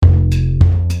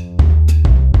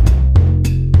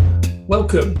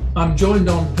Welcome. I'm joined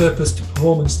on Purpose to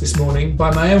Performance this morning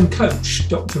by my own coach,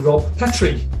 Dr. Rob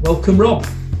Petrie. Welcome, Rob.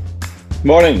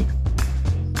 Morning.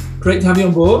 Great to have you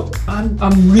on board.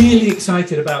 I'm really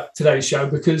excited about today's show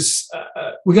because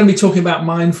we're going to be talking about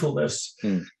mindfulness.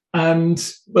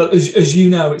 And well, as you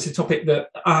know, it's a topic that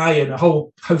I and a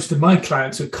whole host of my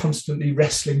clients are constantly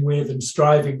wrestling with and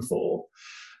striving for.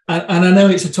 And I know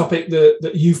it's a topic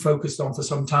that you focused on for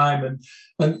some time.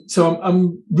 And so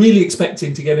I'm really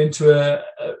expecting to get into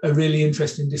a really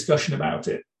interesting discussion about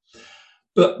it.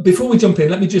 But before we jump in,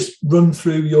 let me just run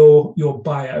through your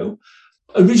bio.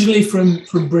 Originally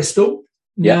from Bristol,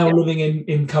 now living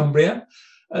in Cumbria.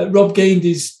 Rob gained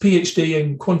his PhD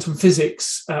in quantum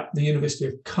physics at the University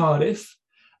of Cardiff,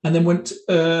 and then went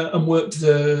and worked as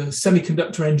a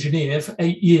semiconductor engineer for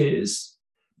 8 years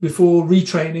before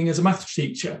retraining as a maths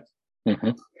teacher.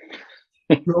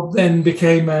 Rob then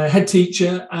became a head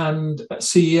teacher and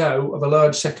CEO of a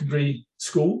large secondary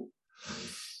school,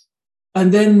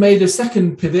 and then made a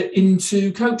second pivot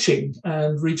into coaching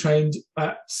and retrained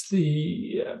at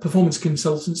the Performance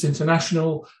Consultants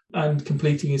International and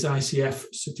completing his ICF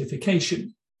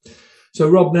certification. So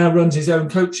Rob now runs his own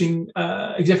coaching,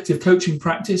 executive coaching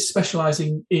practice,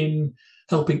 specializing in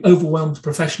helping overwhelmed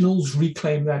professionals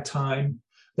reclaim their time,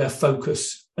 their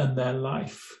focus, and their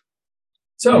life.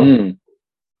 So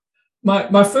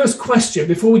my first question,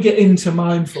 before we get into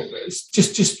mindfulness,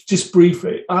 just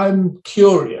briefly, I'm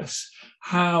curious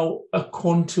how a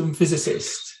quantum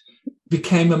physicist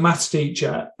became a maths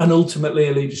teacher and ultimately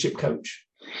a leadership coach.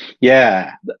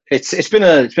 Yeah, it's been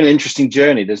an interesting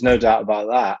journey. There's no doubt about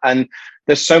that. And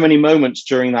there's so many moments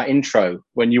during that intro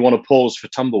when you want to pause for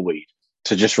tumbleweed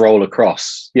to just roll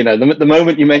across. You know, the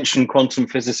moment you mention quantum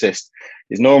physicist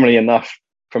is normally enough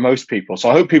for most people. So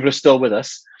I hope people are still with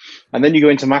us. And then you go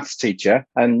into maths teacher,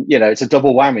 and you know, it's a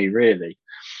double whammy, really.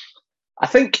 I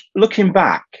think looking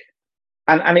back,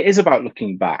 and it is about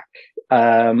looking back,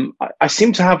 I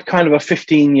seem to have kind of a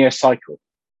 15-year cycle.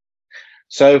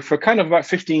 So for kind of about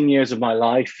 15 years of my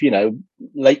life, you know,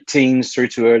 late teens through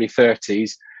to early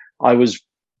 30s, I was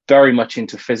very much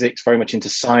into physics, very much into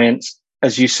science.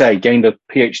 As you say, gained a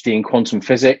PhD in quantum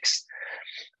physics,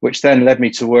 which then led me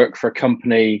to work for a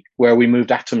company where we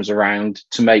moved atoms around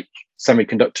to make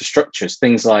semiconductor structures,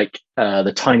 things like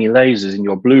the tiny lasers in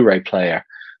your Blu-ray player,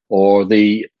 or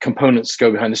the components that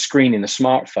go behind the screen in the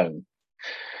smartphone.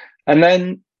 And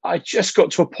then I just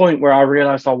got to a point where I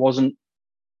realized I wasn't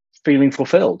feeling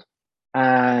fulfilled,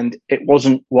 and it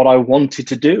wasn't what I wanted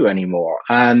to do anymore.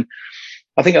 And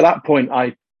I think at that point,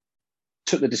 I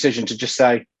took the decision to just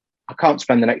say, I can't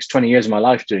spend the next 20 years of my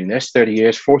life doing this, 30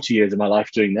 years, 40 years of my life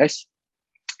doing this.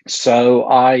 So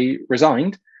I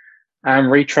resigned and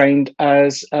retrained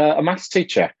as a maths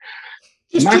teacher.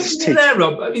 Just there,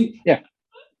 Rob. I mean, yeah.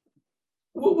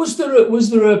 Was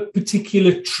there a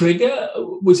particular trigger?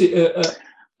 Was it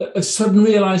a sudden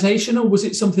realization, or was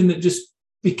it something that just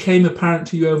became apparent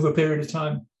to you over a period of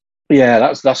time? Yeah,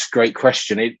 that's a great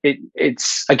question.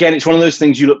 It's again, it's one of those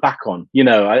things you look back on. You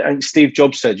know, I think Steve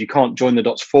Jobs said you can't join the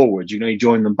dots forwards; you can only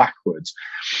join them backwards.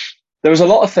 There was a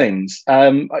lot of things.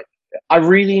 I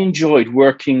really enjoyed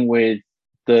working with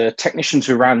the technicians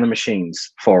who ran the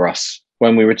machines for us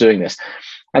when we were doing this.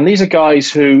 And these are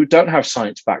guys who don't have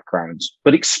science backgrounds,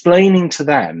 but explaining to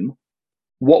them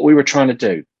what we were trying to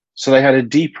do. So they had a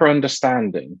deeper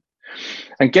understanding,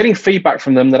 and getting feedback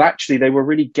from them that actually they were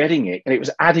really getting it, and it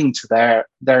was adding to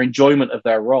their enjoyment of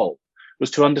their role,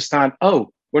 was to understand,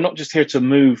 oh, we're not just here to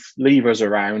move levers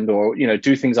around or, you know,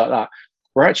 do things like that.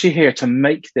 We're actually here to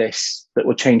make this that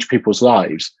will change people's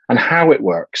lives and how it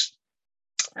works.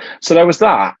 So there was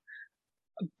that.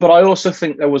 But I also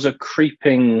think there was a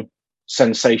creeping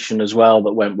sensation as well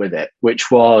that went with it,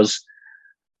 which was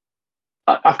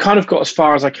I've kind of got as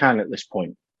far as I can at this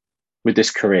point with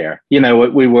this career. You know,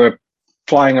 we were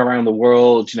flying around the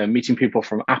world, you know, meeting people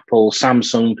from Apple,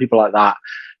 Samsung, people like that.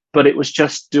 But it was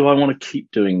just, do I want to keep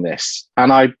doing this?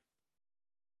 And I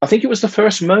think it was the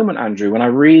first moment, Andrew, when I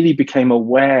really became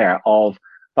aware of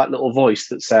that little voice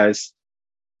that says,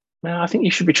 no, I think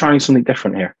you should be trying something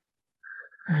different here.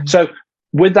 So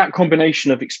with that combination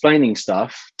of explaining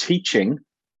stuff, teaching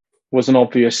was an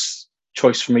obvious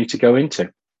choice for me to go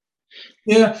into.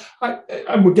 Yeah,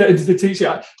 I would get into the teaching.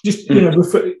 You know,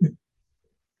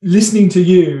 listening to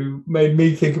you made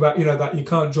me think about, you know, that you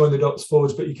can't join the dots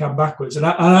forwards, but you can backwards. And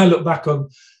I look back on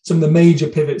some of the major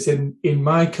pivots in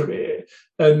my career,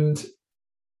 and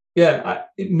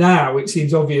now it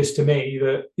seems obvious to me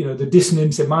that, you know, the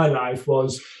dissonance in my life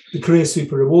was the career's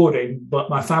super rewarding, but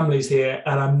my family's here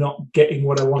and I'm not getting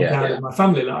what I want out of my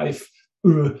family life.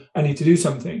 I need to do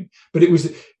something. But it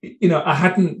was, you know, I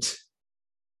hadn't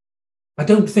I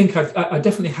don't think I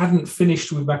definitely hadn't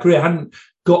finished with my career. I hadn't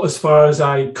got as far as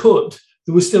I could.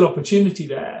 There was still opportunity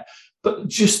there, but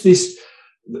just this,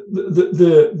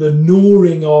 the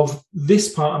gnawing of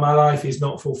this part of my life is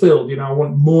not fulfilled. You know, I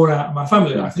want more out of my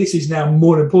family life. This is now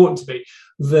more important to me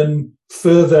than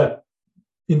further,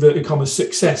 inverted commas,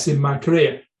 success in my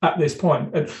career at this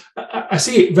point. And I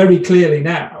see it very clearly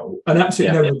now, and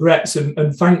absolutely no regrets,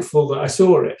 and thankful that I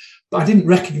saw it. But I didn't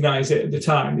recognize it at the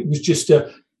time. It was just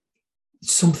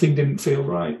something didn't feel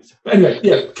right. But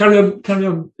anyway, carry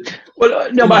on.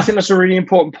 Well, no, but I think that's a really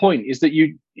important point, is that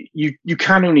you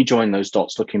can only join those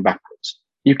dots looking backwards.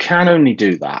 You can only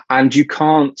do that, and you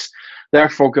can't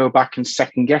therefore go back and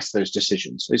second guess those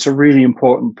decisions. It's a really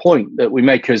important point that we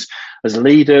make as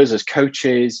leaders, as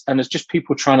coaches, and as just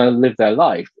people trying to live their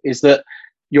life, is that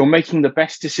you're making the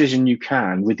best decision you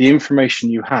can with the information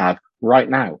you have right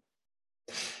now.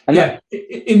 And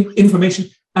information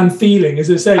and feeling,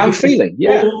 as I say. And feeling,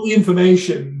 all the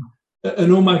information,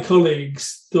 and all my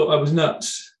colleagues thought I was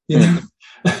nuts, you know.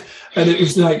 And it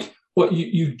was like, what,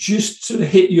 you just sort of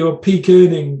hit your peak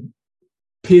earning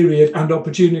period and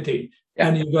opportunity,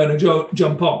 and you're going to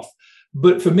jump off.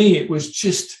 But for me, it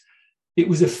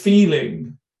was a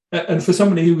feeling, and for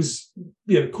somebody who was,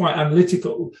 you know, quite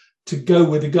analytical, to go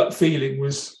with a gut feeling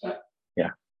was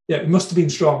it must have been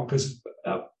strong, because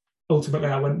ultimately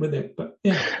I went with it. But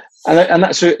and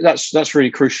that's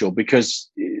really crucial, because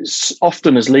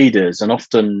often as leaders, and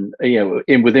often, you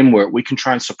know, within work, we can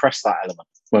try and suppress that element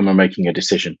when we're making a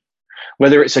decision,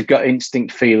 whether it's a gut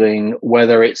instinct feeling,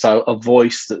 whether it's a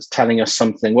voice that's telling us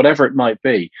something, whatever it might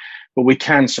be. But we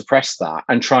can suppress that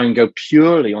and try and go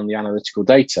purely on the analytical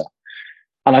data.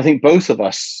 And I think both of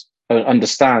us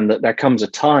understand that there comes a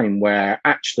time where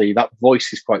actually that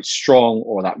voice is quite strong,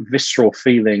 or that visceral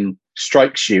feeling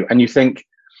strikes you, and you think,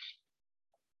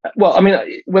 well, I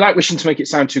mean, without wishing to make it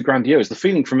sound too grandiose, the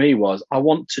feeling for me was, I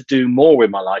want to do more with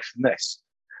my life than this.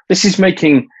 This is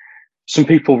making some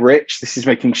people rich. This is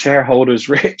making shareholders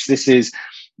rich. This is,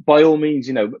 by all means,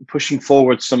 you know, pushing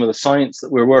forward some of the science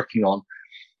that we're working on.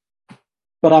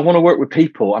 But I want to work with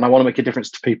people, and I want to make a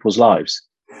difference to people's lives.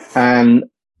 And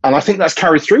I think that's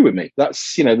carried through with me.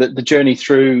 That's, you know, the journey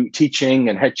through teaching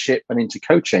and headship and into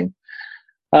coaching.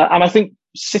 And I think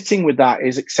sitting with that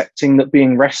is accepting that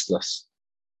being restless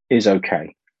is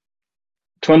okay.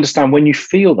 To understand when you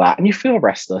feel that, and you feel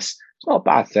restless, it's not a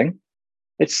bad thing.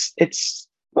 It's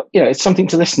you know, it's something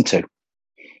to listen to,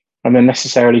 and then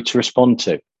necessarily to respond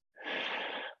to.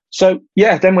 So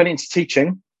then went into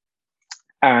teaching,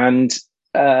 and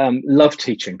love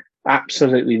teaching.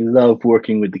 Absolutely love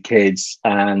working with the kids,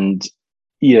 and,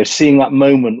 you know, seeing that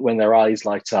moment when their eyes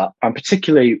light up, and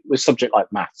particularly with subject like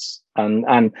maths.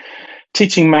 And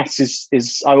teaching maths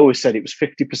is I always said it was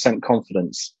 50%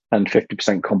 confidence and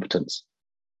 50% competence.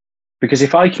 Because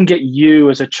if I can get you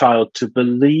as a child to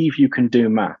believe you can do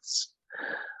maths,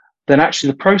 then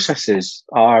actually the processes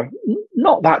are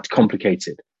not that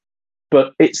complicated.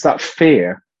 But it's that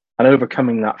fear, and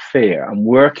overcoming that fear, and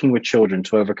working with children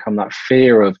to overcome that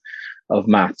fear of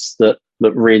maths that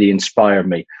really inspired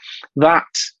me. That,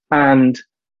 and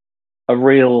a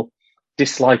real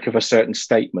dislike of a certain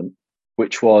statement,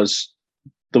 which was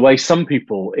the way some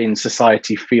people in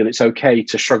society feel it's okay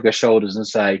to shrug their shoulders and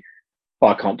say, oh,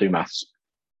 I can't do maths.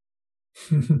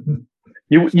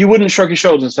 You wouldn't shrug your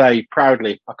shoulders and say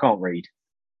proudly, I can't read.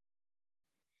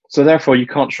 So therefore, you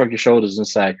can't shrug your shoulders and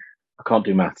say, I can't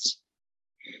do maths.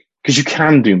 Because you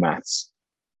can do maths.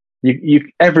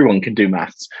 Everyone can do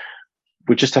maths.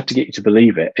 We just have to get you to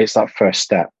believe it. It's that first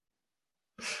step.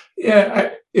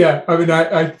 I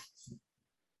mean,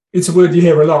 it's a word you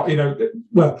hear a lot. You know,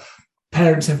 well,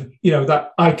 parents have, you know,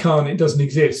 that I can't, it doesn't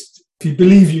exist. If you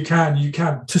believe you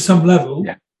can to some level.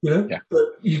 Yeah. You know, but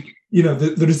you know,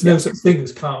 there is no such thing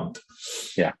as can't.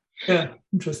 Yeah. Yeah.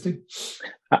 Interesting.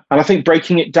 And I think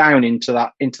breaking it down into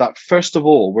that, first of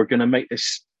all, we're going to make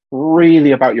this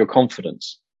really about your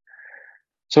confidence.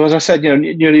 So as I said, at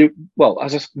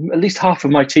least half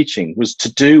of my teaching was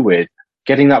to do with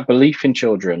getting that belief in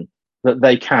children that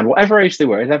they can, whatever age they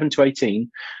were, 11 to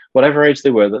 18, whatever age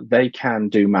they were, that they can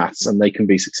do maths and they can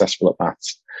be successful at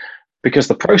maths. Because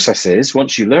the processes,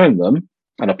 once you learn them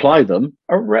and apply them,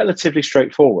 are relatively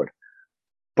straightforward.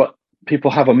 But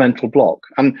people have a mental block.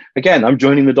 And again, I'm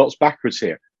joining the dots backwards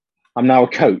here. I'm now a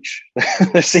coach.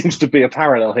 There seems to be a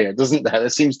parallel here, doesn't there? There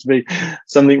seems to be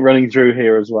something running through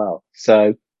here as well.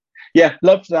 So, yeah,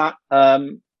 loved that.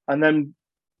 And then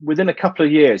within a couple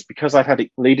of years, because I'd had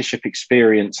leadership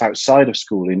experience outside of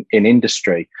school in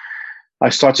industry, I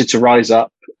started to rise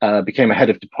up, became a head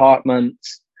of department,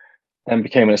 then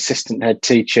became an assistant head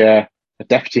teacher, a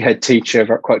deputy head teacher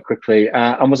quite quickly,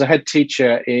 and was a head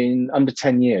teacher in under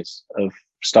 10 years of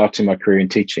starting my career in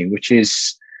teaching, which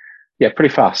is, pretty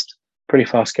fast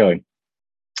going.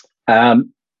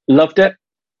 Loved it.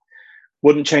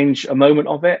 Wouldn't change a moment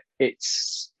of it.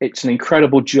 It's an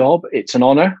incredible job. It's an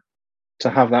honor to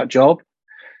have that job.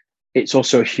 It's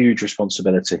also a huge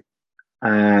responsibility.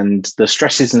 And the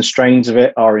stresses and strains of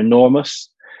it are enormous.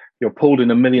 You're pulled in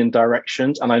a million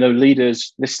directions. And I know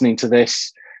leaders listening to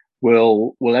this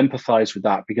will empathize with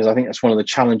that, because I think that's one of the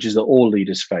challenges that all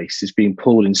leaders face, is being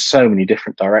pulled in so many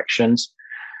different directions.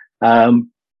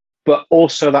 But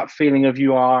also that feeling of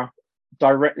you are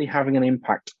directly having an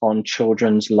impact on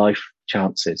children's life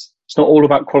chances. It's not all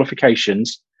about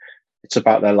qualifications. It's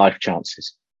about their life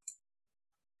chances.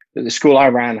 The school I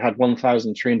ran had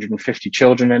 1,350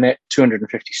 children in it,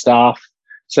 250 staff.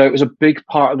 So it was a big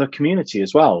part of the community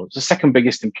as well. It's the second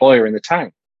biggest employer in the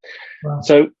town. Wow.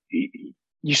 So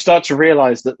you start to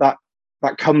realize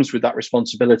that comes with that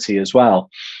responsibility as well.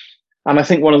 And I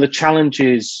think one of the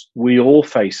challenges we all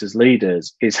face as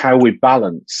leaders is how we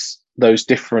balance those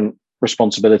different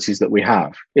responsibilities that we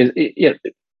have.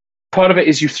 Part of it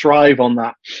is you thrive on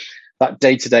that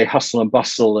day-to-day hustle and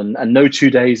bustle, and no 2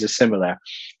 days are similar.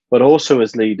 But also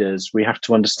as leaders, we have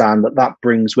to understand that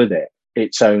brings with it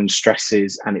its own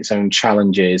stresses and its own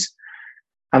challenges.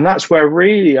 And that's where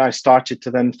really I started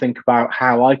to then think about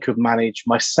how I could manage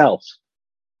myself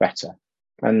better,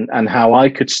 and how I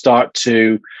could start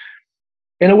to,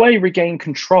 in a way, regain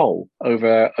control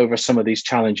over some of these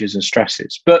challenges and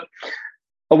stresses. But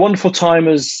a wonderful time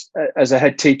as a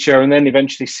head teacher, and then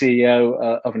eventually CEO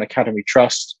of an academy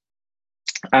trust,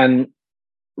 and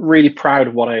really proud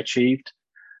of what I achieved.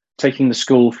 Taking the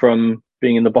school from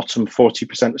being in the bottom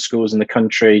 40% of schools in the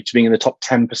country to being in the top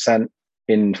 10%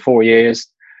 in 4 years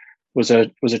was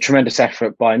a tremendous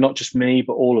effort by not just me,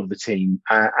 but all of the team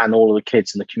and all of the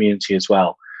kids in the community as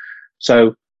well.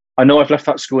 So I know I've left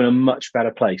that school in a much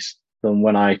better place than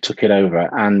when I took it over,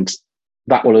 and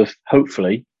that will have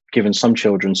hopefully given some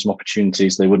children some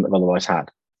opportunities they wouldn't have otherwise had.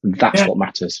 And that's what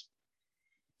matters.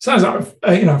 Sounds like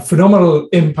a phenomenal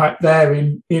impact there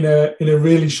in a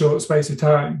really short space of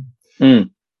time.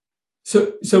 Mm.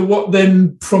 So what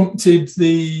then prompted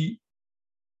the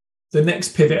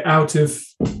next pivot out of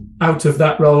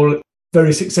that role?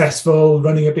 Very successful,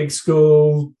 running a big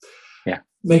school,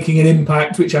 making an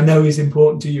impact, which I know is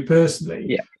important to you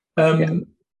personally.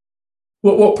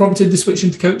 What prompted the switch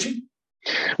into coaching?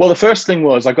 Well, the first thing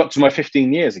was I got to my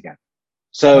 15 years again.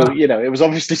 So, wow. It was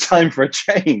obviously time for a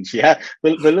change. The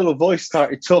little voice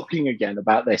started talking again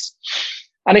about this.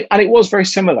 And it was very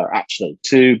similar, actually,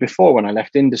 to before when I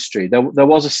left industry. There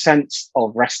was a sense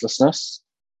of restlessness.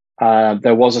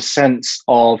 There was a sense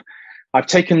of, I've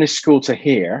taken this school to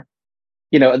here.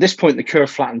 At this point, the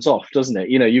curve flattens off, doesn't it?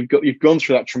 You've gone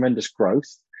through that tremendous growth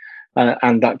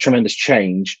and that tremendous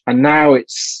change. And now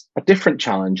it's a different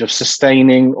challenge of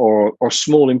sustaining or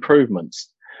small improvements,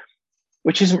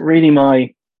 which isn't really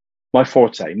my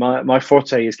forte. My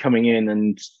forte is coming in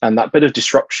and that bit of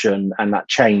disruption and that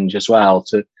change as well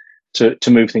to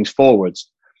move things forwards.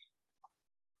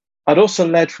 I'd also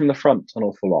led from the front an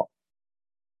awful lot,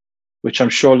 which I'm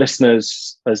sure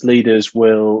listeners as leaders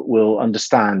will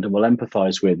understand and will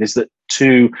empathize with, is that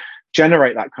to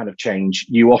generate that kind of change,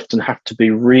 you often have to be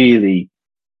really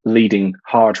leading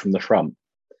hard from the front.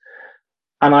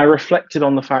 And I reflected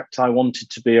on the fact I wanted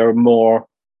to be a more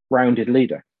rounded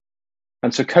leader.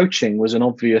 And so coaching was an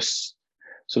obvious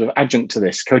sort of adjunct to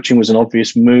this. Coaching was an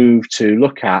obvious move to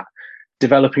look at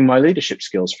developing my leadership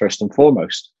skills first and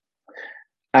foremost.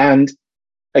 And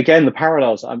again, the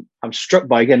parallels, I'm struck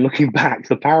by, again, looking back,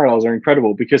 the parallels are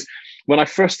incredible, because when I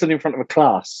first stood in front of a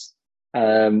class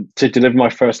to deliver my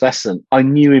first lesson, I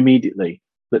knew immediately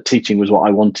that teaching was what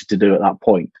I wanted to do at that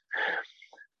point.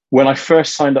 When I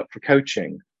first signed up for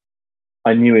coaching,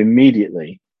 I knew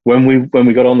immediately when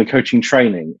we got on the coaching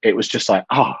training, it was just like,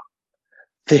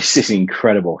 this is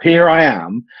incredible. Here I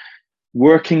am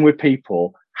working with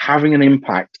people, having an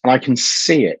impact, and I can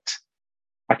see it.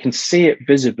 I can see it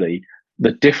visibly,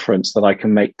 the difference that I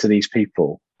can make to these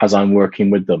people as I'm working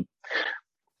with them.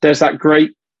 There's that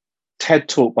great TED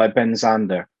talk by Ben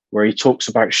Zander where he talks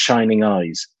about shining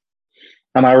eyes.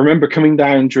 And I remember coming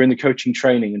down during the coaching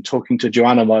training and talking to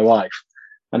Joanna, my wife,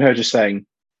 and her just saying,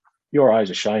 your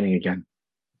eyes are shining again.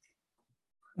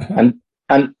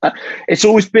 And it's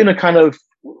always been a kind of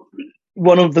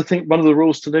one of the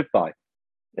rules to live by.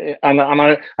 And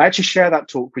I actually share that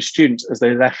talk with students as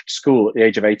they left school at the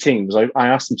age of 18, because I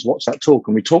asked them to watch that talk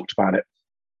and we talked about it.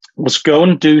 Was go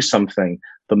and do something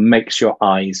that makes your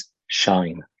eyes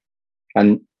shine.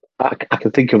 And I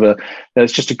can think of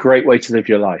it's just a great way to live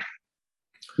your life.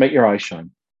 Make your eyes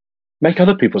shine. Make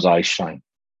other people's eyes shine.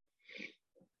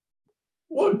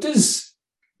 What does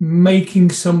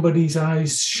making somebody's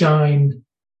eyes shine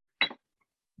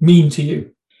mean to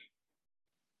you?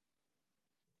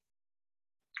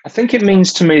 I think it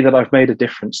means to me that I've made a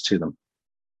difference to them.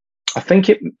 I think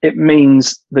it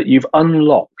means that you've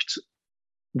unlocked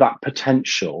that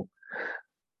potential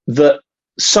that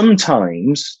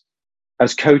sometimes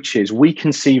as coaches we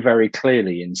can see very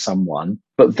clearly in someone,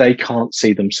 but they can't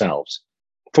see themselves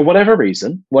for whatever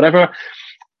reason, whatever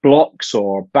blocks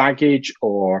or baggage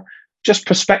or just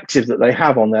perspective that they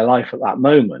have on their life at that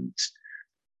moment.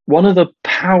 One of the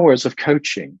powers of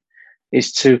coaching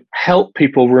is to help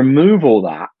people remove all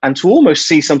that and to almost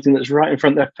see something that's right in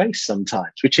front of their face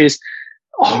sometimes, which is,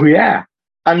 oh yeah.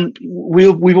 And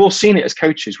we've all seen it as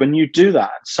coaches. When you do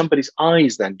that, somebody's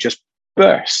eyes then just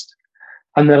burst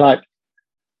and they're like,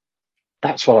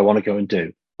 that's what I want to go and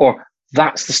do. Or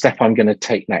that's the step I'm going to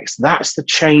take next. That's the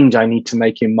change I need to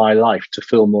make in my life to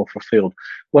feel more fulfilled.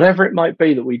 Whatever it might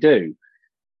be that we do,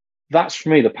 that's for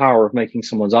me the power of making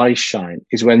someone's eyes shine,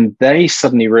 is when they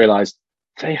suddenly realize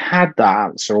they had that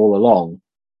answer all along.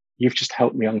 You've just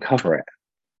helped me uncover it.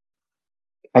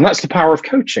 And that's the power of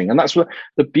coaching. And that's what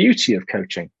the beauty of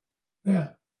coaching. Yeah.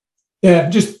 Yeah.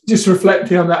 Just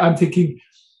reflecting on that, I'm thinking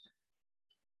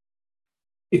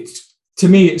to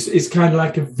me, it's kind of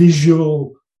like a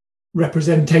visual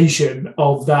representation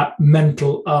of that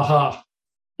mental aha.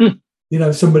 You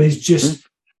know, somebody's just,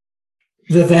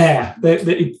 they're there.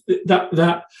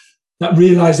 That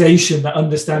realization, that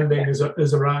understanding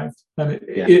has arrived. And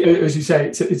as you say,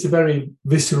 it's a very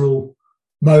visceral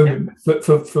moment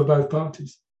for both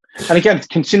parties. And again,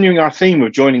 continuing our theme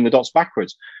of joining the dots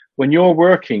backwards, when you're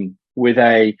working with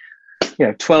a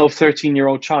 12,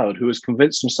 13-year-old child who has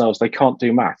convinced themselves they can't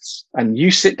do maths, and you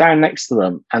sit down next to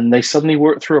them and they suddenly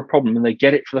work through a problem and they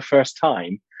get it for the first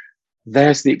time,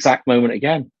 there's the exact moment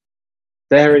again.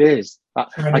 There it is.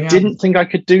 I didn't think I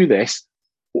could do this.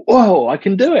 Whoa, I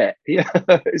can do it. Yeah,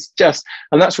 it's just,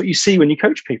 and that's what you see when you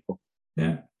coach people.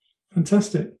 Yeah,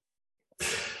 fantastic.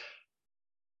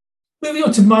 Moving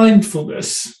on to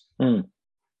mindfulness.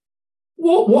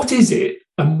 What is it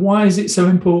and why is it so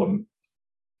important?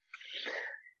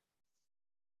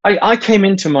 I came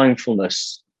into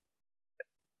mindfulness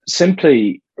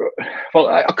simply, well,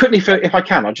 I couldn't, if I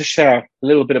can, I'll just share a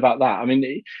little bit about that. I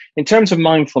mean, in terms of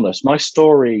mindfulness, my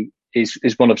story is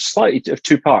one of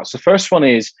two parts. The first one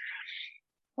is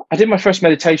I did my first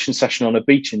meditation session on a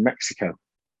beach in Mexico.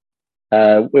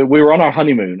 We were on our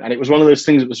honeymoon, and it was one of those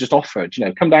things that was just offered,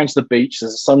 come down to the beach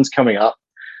as the sun's coming up.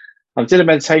 I did a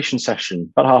meditation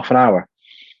session, about half an hour.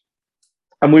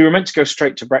 And we were meant to go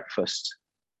straight to breakfast.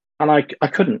 And I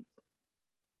couldn't.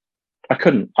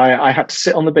 I had to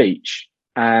sit on the beach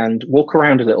and walk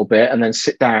around a little bit and then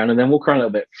sit down and then walk around a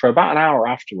little bit for about an hour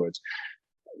afterwards,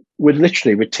 with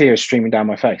tears streaming down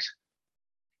my face.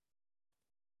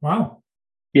 Wow.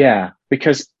 Yeah,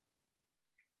 because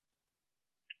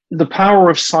the power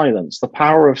of silence, the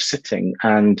power of sitting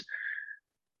and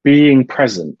being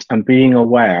present and being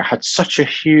aware had such a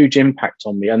huge impact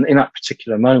on me and in that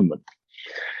particular moment.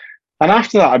 And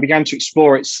after that, I began to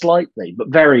explore it slightly, but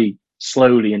very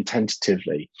slowly and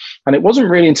tentatively. And it wasn't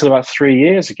really until about 4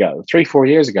 years ago,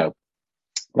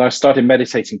 that I started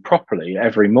meditating properly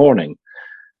every morning.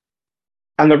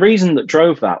 And the reason that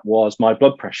drove that was my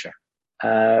blood pressure.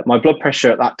 My blood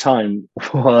pressure at that time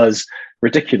was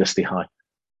ridiculously high.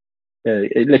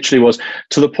 It literally was,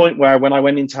 to the point where when I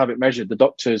went in to have it measured, the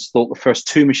doctors thought the first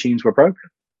 2 machines were broken.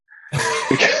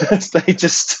 Because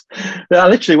I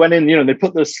literally went in, they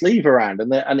put the sleeve around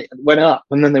and it went up,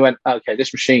 and then they went, okay,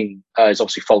 this machine is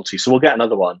obviously faulty, so we'll get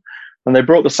another one. And they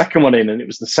brought the second one in and it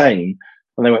was the same.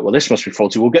 And they went, well, this must be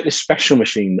faulty. We'll get this special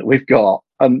machine that we've got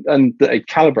and that it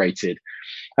calibrated.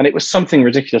 And it was something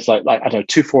ridiculous, like I don't know,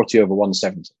 240 over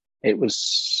 170. It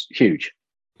was huge.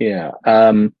 Yeah.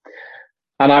 And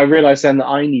I realized then that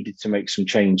I needed to make some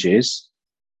changes.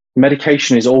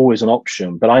 Medication is always an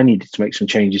option, but I needed to make some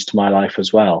changes to my life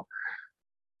as well.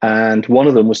 And one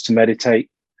of them was to meditate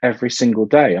every single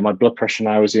day. And my blood pressure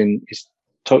now is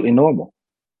totally normal.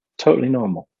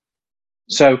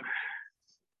 So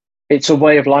it's a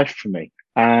way of life for me.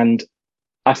 And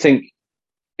I think,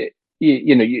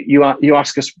 you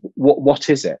ask us, what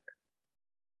is it?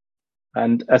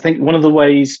 And I think one of the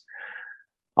ways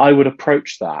I would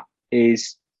approach that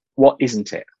is, what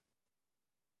isn't it?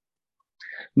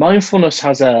 Mindfulness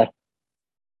has a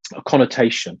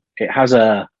connotation. It has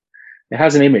an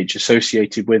image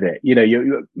associated with it.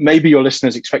 Maybe your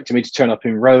listeners expected me to turn up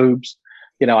in robes.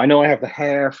 I know I have the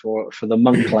hair for the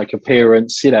monk-like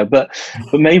appearance. But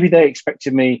maybe they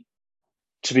expected me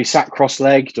to be sat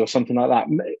cross-legged or something like that.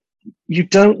 You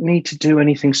don't need to do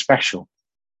anything special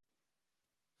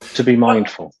to be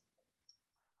mindful.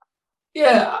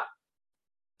 Yeah.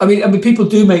 I mean, people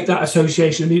do make that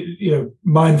association,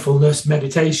 mindfulness,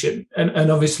 meditation,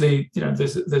 and obviously,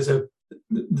 there's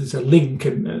a link,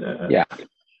 and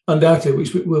undoubtedly,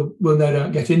 which we'll no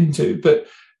doubt get into. But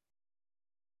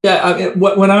yeah,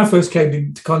 when I first came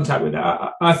into contact with it,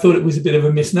 I thought it was a bit of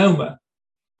a misnomer,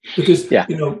 because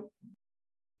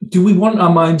do we want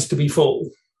our minds to be full?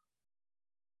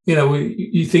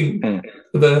 You think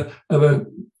of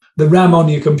the RAM on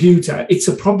your computer. It's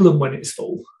a problem when it's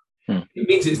full. It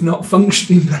means it's not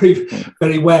functioning very,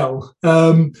 very well.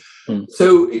 So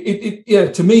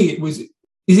to me, it was: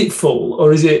 is it full,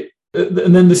 or is it?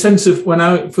 And then the sense of, when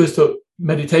I first thought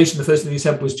meditation, the first thing you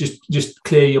said was just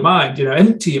clear your mind,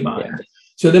 empty your mind. Yeah.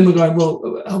 So then we're going,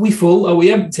 well, are we full? Are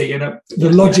we empty? And the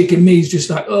logic in me is just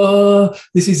like, oh,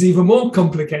 this is even more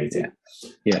complicated.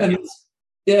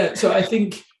 So I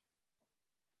think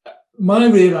my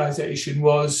realization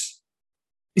was,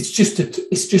 it's just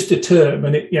a term,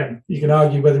 and you can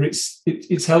argue whether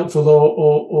it's helpful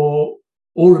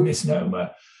or a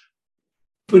misnomer,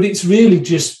 but it's really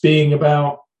just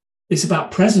it's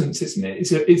about presence, isn't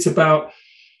it? It's about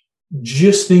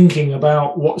just thinking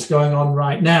about what's going on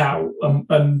right now,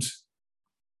 and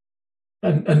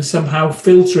somehow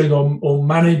filtering or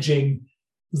managing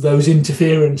those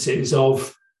interferences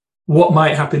of what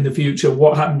might happen in the future,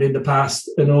 what happened in the past,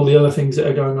 and all the other things that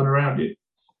are going on around you.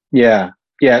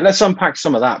 Yeah, let's unpack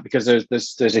some of that, because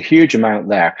there's a huge amount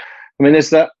there. I mean,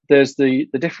 there's the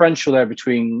differential there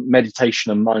between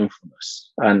meditation and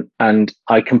mindfulness, and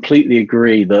I completely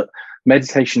agree that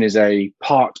meditation is a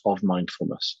part of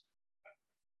mindfulness,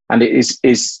 and it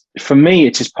is for me,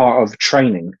 it is part of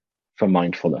training for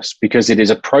mindfulness, because it is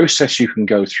a process you can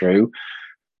go through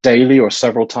daily or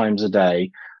several times a day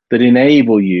that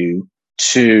enable you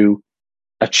to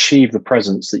achieve the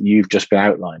presence that you've just been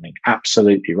outlining.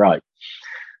 Absolutely right.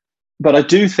 But I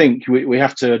do think we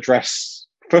have to address,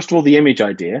 first of all, the image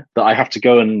idea that I have to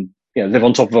go and live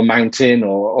on top of a mountain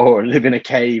or live in a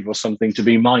cave or something to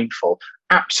be mindful.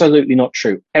 Absolutely not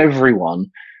true. Everyone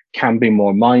can be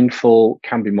more mindful,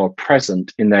 can be more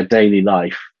present in their daily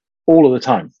life all of the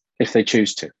time if they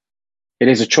choose to. It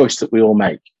is a choice that we all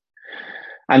make.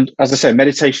 And as I say,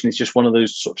 meditation is just one of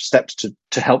those sort of steps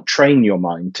to help train your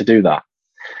mind to do that.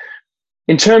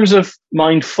 In terms of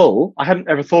mindful, I hadn't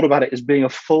ever thought about it as being a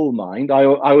full mind. I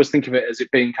always think of it as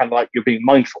it being kind of like you're being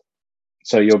mindful.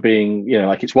 So you're being,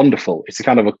 like it's wonderful. It's a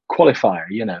kind of a qualifier,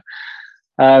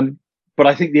 But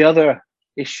I think the other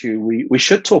issue we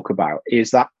should talk about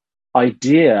is that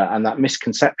idea and that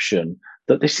misconception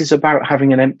that this is about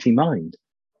having an empty mind.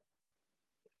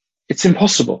 It's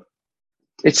impossible.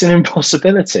 It's an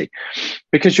impossibility,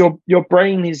 because your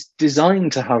brain is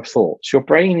designed to have thoughts. Your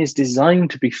brain is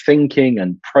designed to be thinking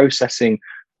and processing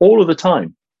all of the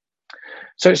time.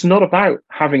 So it's not about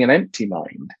having an empty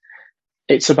mind.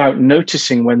 It's about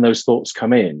noticing when those thoughts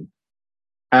come in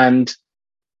and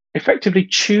effectively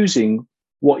choosing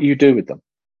what you do with them.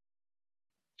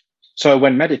 So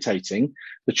when meditating,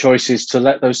 the choice is to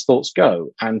let those thoughts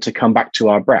go and to come back to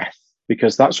our breath,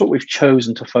 because that's what we've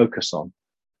chosen to focus on.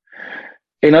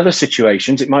 In other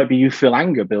situations, it might be you feel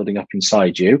anger building up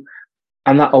inside you,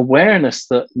 and that awareness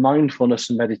that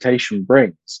mindfulness and meditation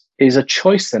brings is a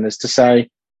choice then, as to say,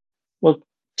 well,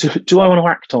 do I want to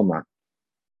act on that?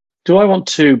 Do I want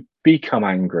to become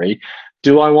angry?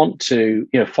 Do I want to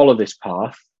follow this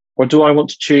path? Or do I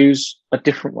want to choose a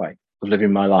different way of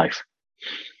living my life?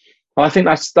 I think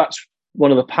that's one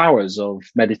of the powers of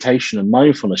meditation and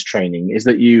mindfulness training, is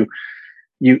that you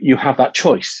have that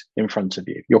choice in front of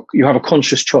you. You have a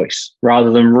conscious choice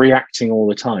rather than reacting all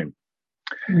the time.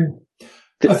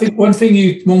 I think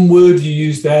one word you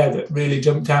used there that really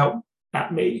jumped out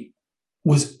at me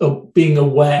was being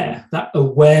aware, that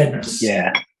awareness.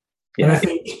 Yeah. And I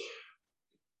think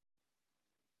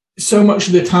so much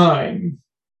of the time,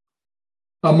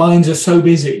 our minds are so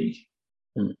busy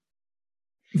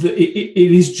that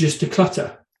it is just a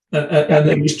clutter,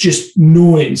 and it's just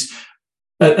noise.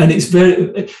 And it's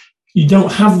you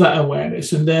don't have that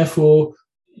awareness, and therefore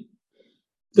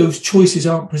those choices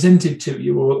aren't presented to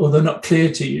you, or they're not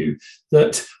clear to you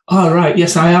that, right,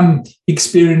 yes, I am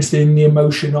experiencing the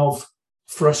emotion of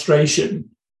frustration.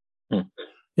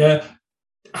 Yeah.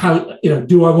 How,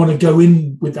 do I want to go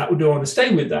in with that, or do I want to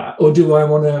stay with that? Or do I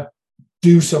want to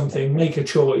do something, make a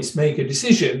choice, make a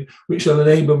decision, which will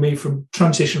enable me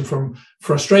transition from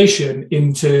frustration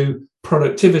into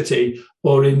productivity,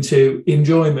 or into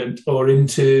enjoyment, or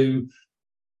into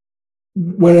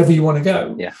wherever you want to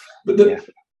go. Yeah. But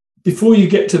before you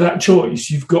get to that choice,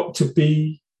 you've got to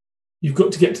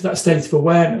get to that state of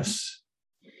awareness.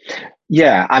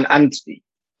 Yeah, and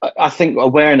I think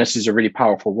awareness is a really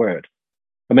powerful word.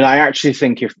 I mean, I actually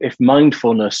think if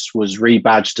mindfulness was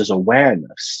rebadged as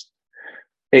awareness,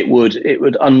 it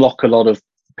would unlock a lot of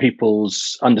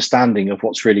people's understanding of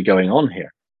what's really going on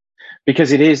here,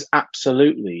 because it is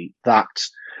absolutely that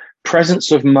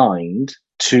presence of mind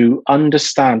to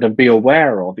understand and be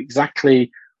aware of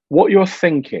exactly what you're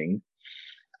thinking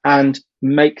and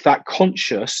make that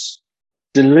conscious,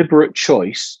 deliberate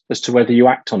choice as to whether you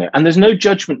act on it. And there's no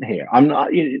judgment here.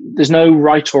 There's no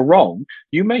right or wrong.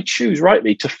 You may choose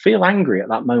rightly to feel angry at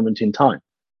that moment in time,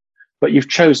 but you've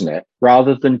chosen it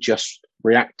rather than just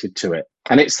reacted to it.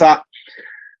 And it's that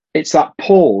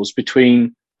pause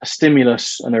between a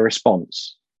stimulus and a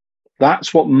response.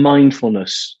 That's what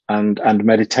mindfulness and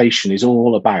meditation is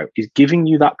all about, is giving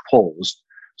you that pause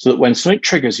so that when something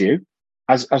triggers you,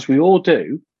 as we all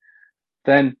do,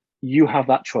 then you have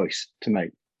that choice to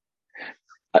make.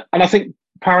 And I think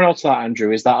parallel to that,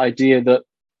 Andrew, is that idea that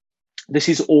this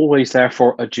is always there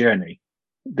for a journey.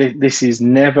 This is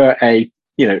never a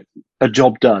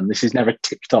job done. This is never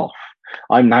ticked off.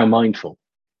 I'm now mindful.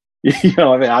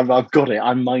 I mean, I've got it.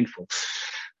 I'm mindful.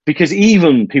 Because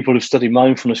even people who've studied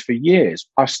mindfulness for years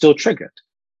are still triggered.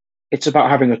 It's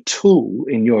about having a tool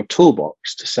in your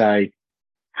toolbox to say,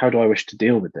 how do I wish to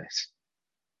deal with this?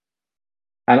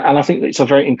 And I think it's a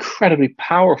very incredibly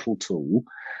powerful tool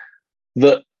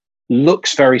that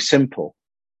looks very simple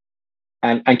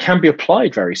and can be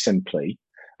applied very simply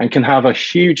and can have a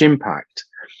huge impact,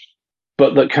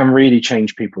 but that can really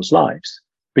change people's lives,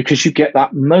 because you get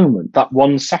that moment, that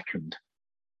 1 second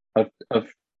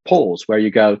of pause where you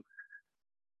go,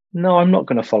 no, I'm not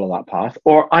going to follow that path,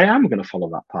 or I am going to follow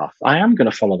that path. I am going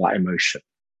to follow that emotion.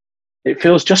 It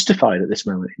feels justified at this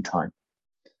moment in time.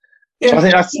 Yeah, so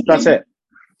I think that's it.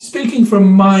 Speaking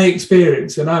from my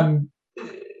experience, and I'm,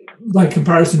 by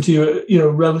comparison to you,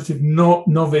 a relative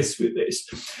novice with this.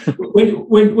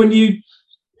 when you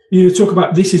talk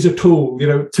about this is a tool,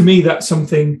 to me that's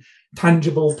something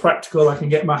tangible, practical. I can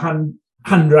get my hand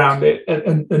around it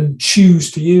and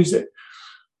choose to use it.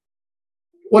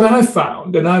 What I've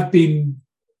found, and I've been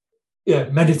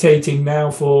meditating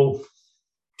now for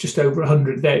just over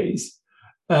 100 days,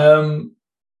 and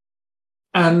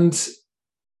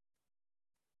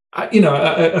I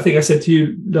think I said to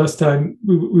you last time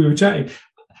we were chatting,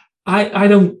 I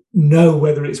don't know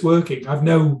whether it's working. I've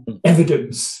no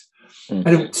evidence.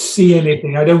 I don't see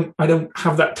anything. I don't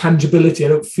have that tangibility. I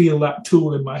don't feel that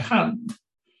tool in my hand.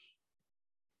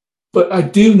 But I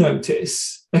do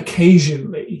notice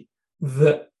occasionally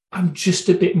that I'm just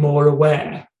a bit more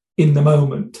aware in the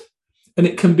moment. And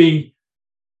it can be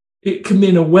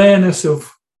an awareness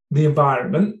of the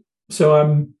environment. So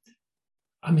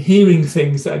I'm hearing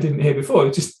things that I didn't hear before.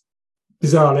 Just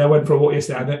bizarrely, I went for a walk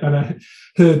yesterday and I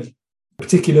heard a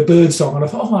particular bird song, and I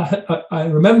thought, I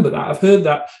remember that. I've heard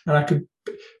that, and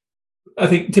I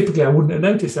think typically I wouldn't have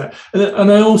noticed that.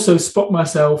 And I also spot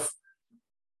myself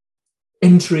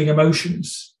entering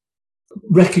emotions,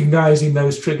 recognizing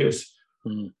those triggers.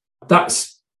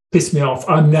 That's pissed me off.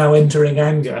 I'm now entering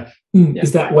anger.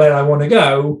 Is that where I want to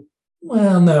go?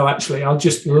 Well, no, actually, I'll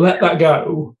just let that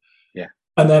go.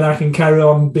 And then I can carry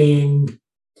on being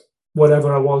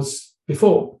whatever I was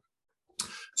before.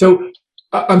 So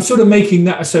I'm sort of making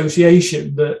that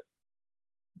association that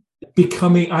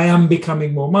I am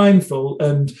becoming more mindful,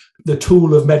 and the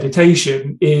tool of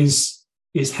meditation is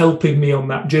helping me on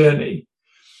that journey.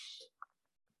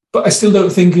 But I still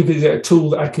don't think of it as a tool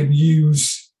that I can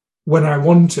use when I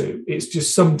want to. It's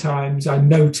just sometimes I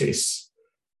notice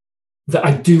that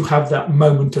I do have that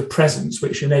moment of presence,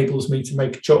 which enables me to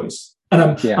make a choice. And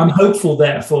I'm hopeful,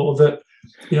 therefore, that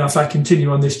if I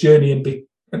continue on this journey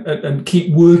and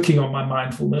keep working on my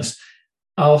mindfulness,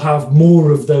 I'll have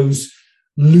more of those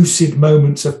lucid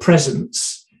moments of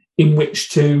presence in which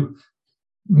to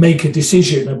make a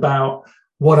decision about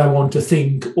what I want to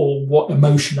think or what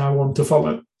emotion I want to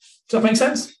follow. Does that make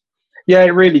sense? Yeah,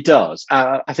 it really does.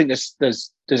 I think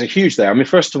there's a huge there. I mean,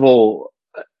 first of all,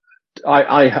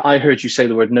 I heard you say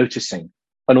the word noticing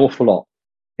an awful lot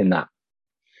in that.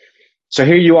 So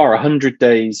here you are 100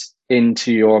 days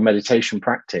into your meditation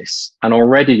practice, and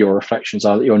already your reflections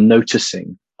are that you're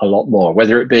noticing a lot more,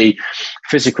 whether it be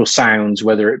physical sounds,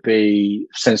 whether it be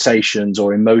sensations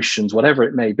or emotions, whatever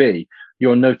it may be,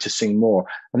 you're noticing more.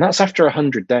 And that's after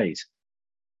 100 days.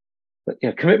 But,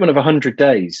 commitment of 100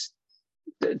 days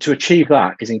to achieve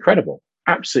that is incredible,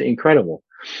 absolutely incredible.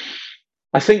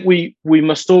 I think we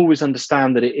must always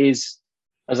understand that it is,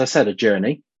 as I said, a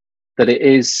journey, that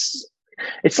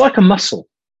it's like a muscle.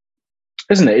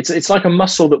 isn't it? It's like a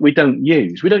muscle that we don't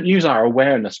use. We don't use our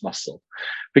awareness muscle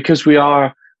because we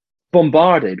are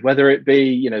bombarded, whether it be,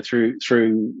 you know, through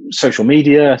social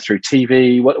media, through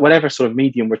TV, whatever sort of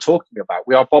medium we're talking about.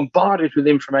 We are bombarded with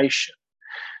information,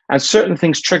 and certain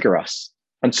things trigger us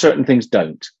and certain things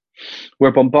don't.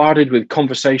 We're bombarded with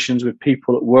conversations with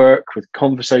people at work, with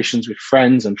conversations with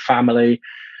friends and family.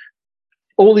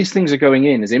 All these things are going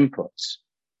in as inputs,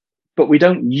 but we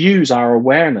don't use our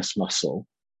awareness muscle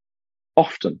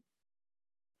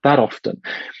that often.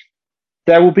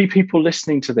 There will be people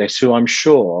listening to this who I'm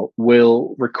sure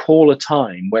will recall a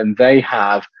time when they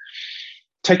have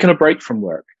taken a break from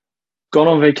work, gone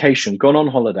on vacation, gone on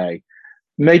holiday,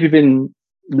 maybe been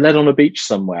led on a beach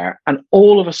somewhere, and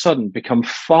all of a sudden become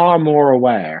far more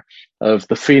aware of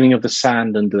the feeling of the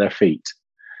sand under their feet,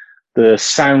 the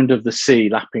sound of the sea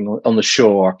lapping on the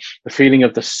shore, the feeling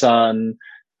of the sun,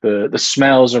 the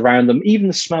smells around them, even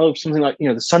the smell of something like, you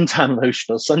know, the suntan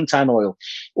lotion or suntan oil.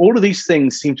 All of these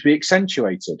things seem to be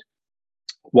accentuated.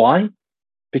 Why?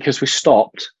 Because we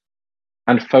stopped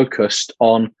and focused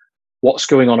on what's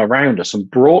going on around us and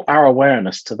brought our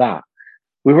awareness to that.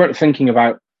 We weren't thinking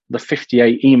about the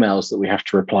 58 emails that we have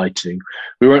to reply to.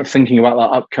 We weren't thinking about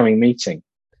that upcoming meeting.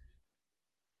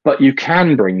 But you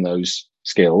can bring those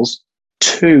skills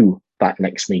to that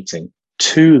next meeting,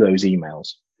 to those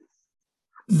emails.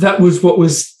 That was what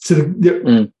was sort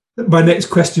of my next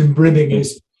question brimming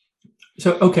is,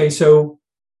 so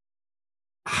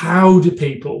how do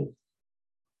people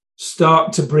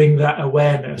start to bring that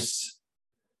awareness?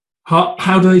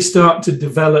 How do they start to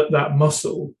develop that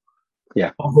muscle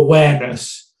of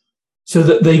awareness so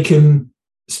that they can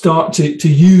start to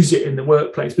use it in the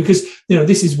workplace? Because, you know,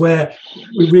 this is where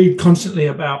we read constantly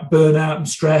about burnout and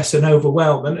stress and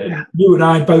overwhelm. And you and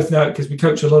I both know it because we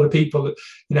coach a lot of people,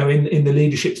 you know, in the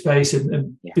leadership space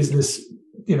and business,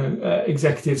 you know,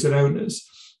 executives and owners.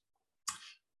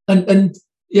 And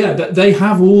that they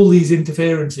have all these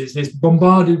interferences. They're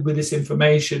bombarded with this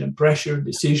information and pressure and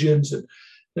decisions. And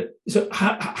so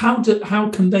how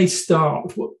can they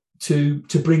start to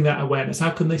bring that awareness?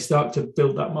 How can they start to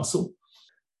build that muscle?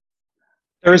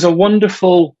 There is a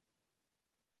wonderful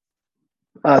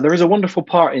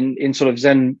part in sort of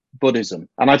Zen Buddhism,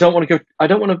 and I don't want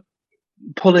to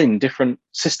pull in different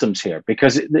systems here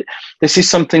because this is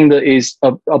something that is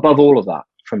above all of that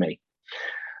for me.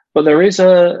 But there is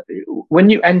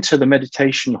when you enter the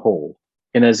meditation hall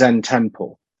in a Zen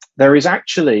temple, there is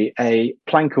actually a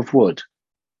plank of wood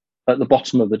at the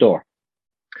bottom of the door.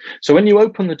 So when you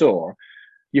open the door,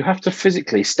 you have to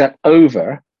physically step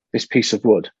over this piece of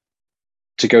wood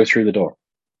to go through the door,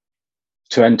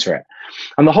 to enter it.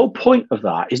 And the whole point of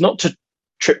that is not to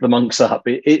trip the monks up.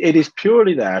 It is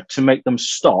purely there to make them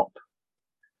stop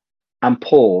and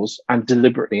pause and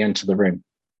deliberately enter the room.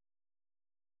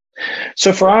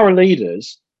 So for our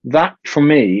leaders, that for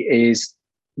me is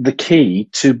the key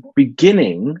to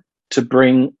beginning to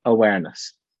bring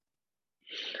awareness,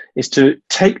 is to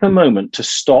take the moment to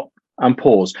stop and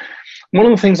pause. One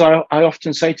of the things I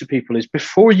often say to people is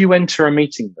before you enter a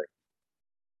meeting room,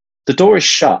 the door is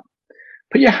shut.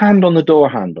 Put your hand on the door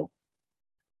handle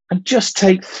and just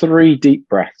take 3 deep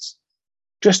breaths.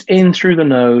 Just in through the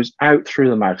nose, out through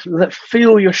the mouth.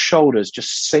 Feel your shoulders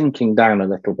just sinking down a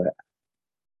little bit.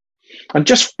 And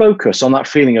just focus on that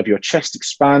feeling of your chest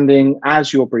expanding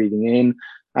as you're breathing in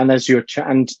and as your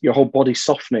whole body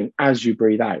softening as you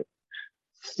breathe out.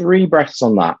 3 breaths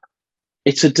on that.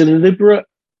 It's a deliberate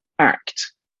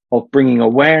act of bringing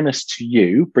awareness to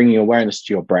you, bringing awareness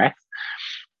to your breath,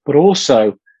 but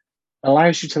also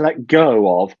allows you to let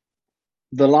go of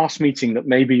the last meeting that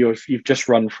maybe you've just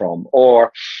run from,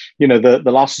 or, you know, the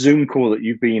last Zoom call that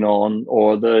you've been on,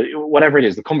 or whatever it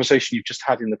is, the conversation you've just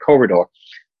had in the corridor.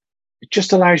 It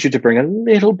just allows you to bring a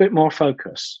little bit more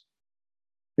focus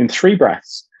in 3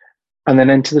 breaths and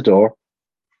then enter the door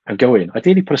and go in.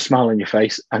 Ideally, put a smile on your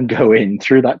face and go in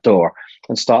through that door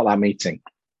and start that meeting.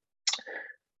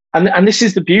 And this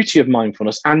is the beauty of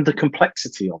mindfulness and the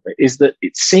complexity of it, is that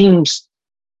it seems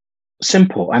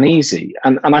simple and easy.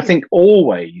 And I think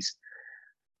always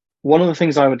one of the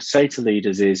things I would say to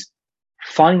leaders is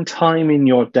find time in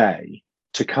your day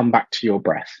to come back to your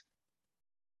breath.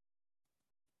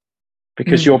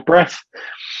 Because your breath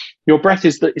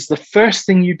is the first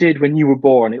thing you did when you were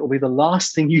born. It will be the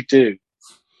last thing you do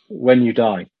when you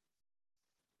die.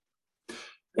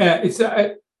 Yeah, it's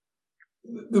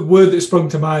the word that sprung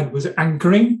to mind was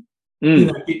anchoring. You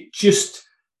know, it just,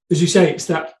 as you say, it's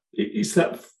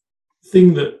that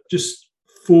thing that just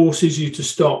forces you to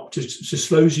stop, just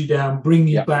slows you down, bring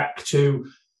you back to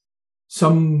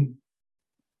some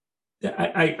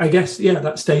I guess,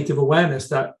 that state of awareness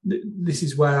that this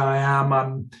is where I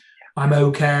am. I'm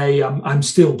okay. I'm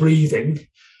still breathing.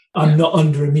 I'm not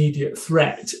under immediate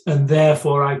threat, and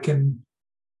therefore I can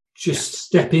just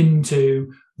step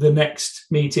into the next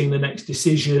meeting, the next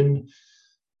decision,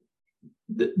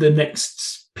 the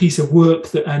next piece of work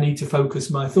that I need to focus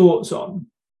my thoughts on.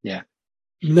 Yeah,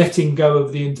 letting go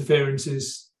of the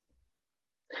interferences.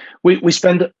 We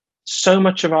spend so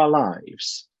much of our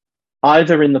lives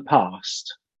either in the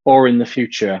past or in the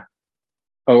future,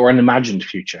 or an imagined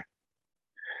future.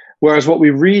 Whereas what we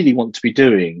really want to be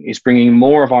doing is bringing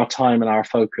more of our time and our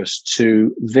focus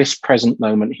to this present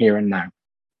moment here and now.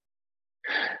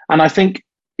 And I think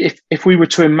if we were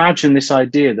to imagine this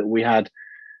idea that we had,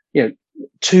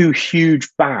 two huge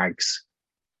bags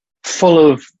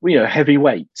full of, heavy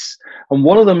weights, and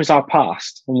one of them is our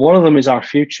past and one of them is our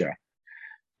future.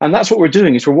 And that's what we're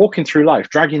doing, is we're walking through life,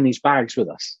 dragging these bags with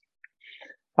us.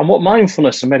 And what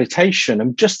mindfulness and meditation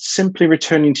and just simply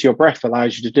returning to your breath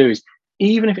allows you to do is,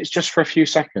 even if it's just for a few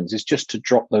seconds, is just to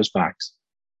drop those bags.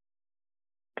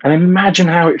 And imagine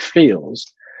how it feels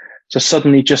to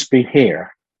suddenly just be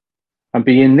here and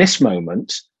be in this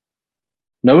moment,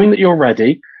 knowing that you're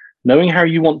ready, knowing how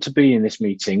you want to be in this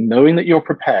meeting, knowing that you're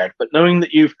prepared, but knowing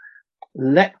that you've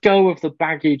let go of the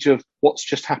baggage of what's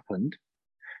just happened.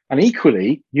 And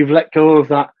equally, you've let go of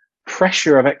that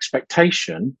pressure of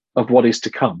expectation of what is to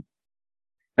come.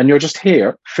 And you're just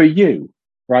here for you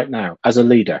right now as a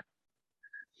leader.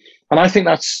 And I think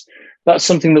that's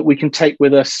something that we can take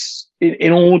with us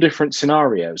in all different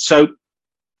scenarios. So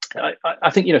I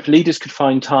think, if leaders could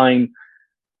find time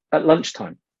at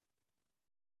lunchtime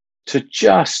to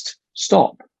just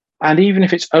stop, and even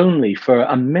if it's only for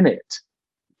a minute,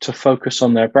 to focus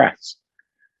on their breaths,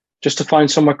 just to find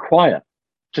somewhere quiet,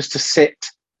 just to sit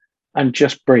and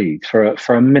just breathe for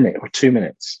a minute or 2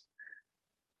 minutes.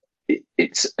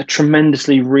 It's a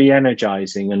tremendously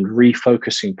re-energizing and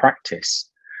refocusing practice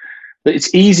that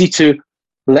it's easy to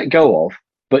let go of,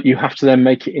 but you have to then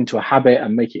make it into a habit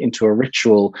and make it into a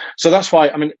ritual. So that's why,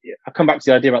 I come back to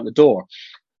the idea about the door,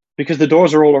 because the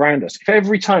doors are all around us. If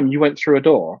every time you went through a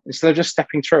door, instead of just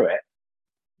stepping through it,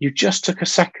 you just took a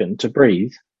second to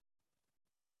breathe,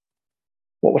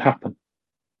 what would happen?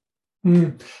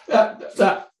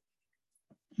 That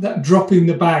dropping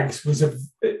the bags was a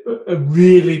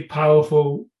really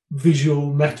powerful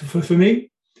visual metaphor for me.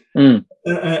 I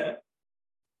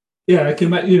can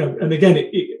imagine, and again,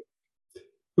 it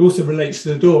also relates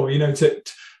to the door.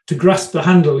 To grasp the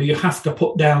handle, you have to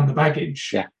put down the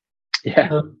baggage.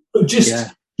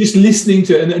 Just listening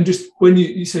to it, and just when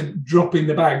you said dropping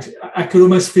the bags, I could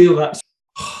almost feel that.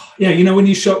 When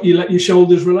you let your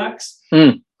shoulders relax.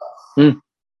 And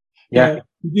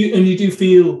you do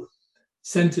feel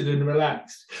centered and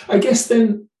relaxed. I guess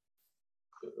then,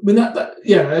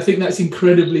 I think that's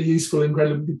incredibly useful,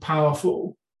 incredibly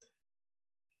powerful.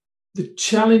 The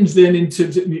challenge then in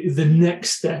terms of the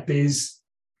next step is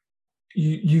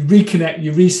you reconnect,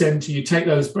 you recenter, you take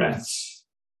those breaths,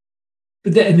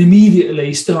 but then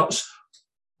immediately starts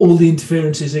all the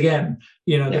interferences again.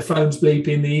 The phone's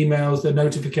bleeping, the emails, the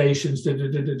notifications,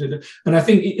 and I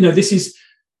think this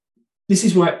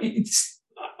is why it's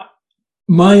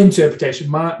my interpretation.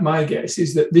 My guess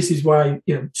is that this is why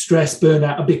stress,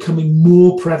 burnout are becoming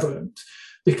more prevalent,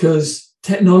 because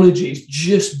technology is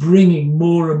just bringing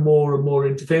more and more and more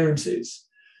interferences.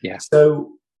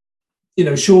 So,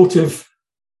 short of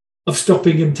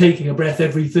stopping and taking a breath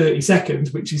every 30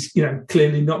 seconds, which is,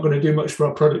 clearly not going to do much for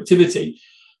our productivity,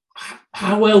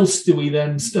 how else do we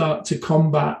then start to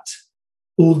combat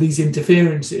all these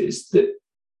interferences that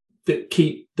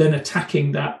keep then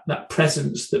attacking that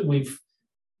presence that we've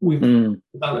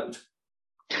developed?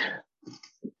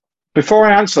 Before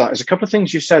I answer that, there's a couple of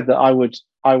things you said that I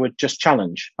would just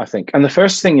challenge, I think. And the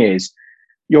first thing is,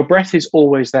 your breath is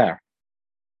always there.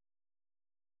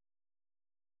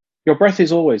 Your breath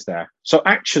is always there. So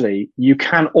actually, you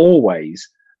can always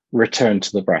return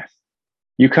to the breath.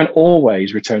 You can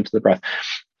always return to the breath.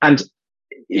 And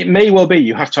it may well be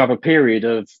you have to have a period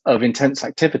of intense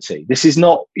activity. This is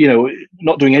not,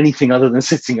 not doing anything other than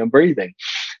sitting and breathing.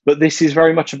 But this is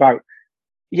very much about,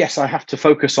 yes, I have to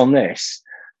focus on this,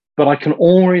 but I can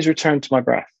always return to my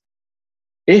breath.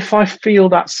 If I feel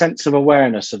that sense of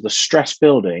awareness of the stress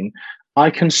building, I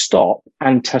can stop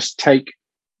and just take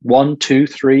 1, 2,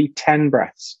 3, 10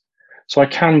 breaths. So I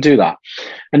can do that.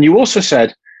 And you also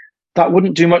said that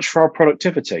wouldn't do much for our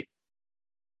productivity.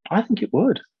 I think it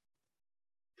would.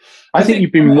 I think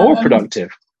you'd be more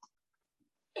productive.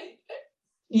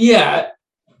 Yeah,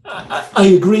 I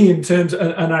agree in terms,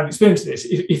 and I've experienced this.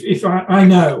 If I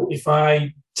know, if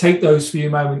I take those few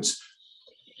moments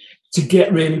to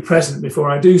get really present before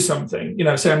I do something.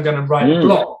 Say I'm going to write a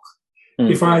blog.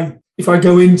 If I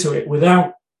go into it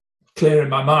without clearing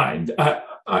my mind,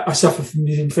 I suffer from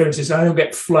these interferences. I don't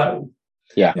get flow.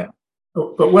 Yeah.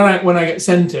 But when I get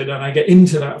centered and I get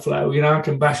into that flow, I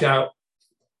can bash out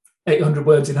 800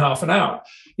 words in half an hour.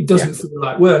 It doesn't feel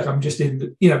like work. I'm just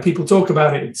in people talk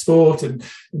about it in sport and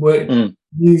work,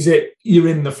 music. You're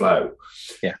in the flow.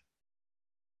 Yeah.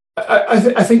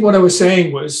 I think what I was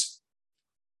saying was,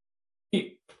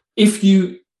 if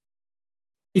you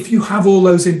have all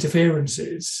those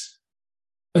interferences,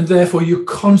 and therefore you're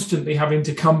constantly having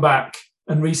to come back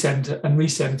and recenter and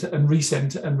recenter and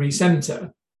recenter and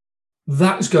recenter,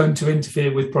 that's going to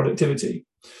interfere with productivity.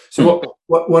 So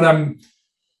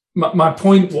my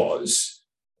point was,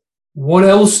 what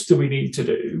else do we need to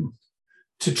do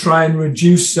to try and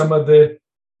reduce some of the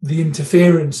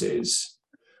interferences,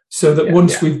 so that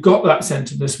once we've got that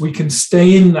centeredness, we can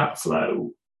stay in that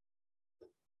flow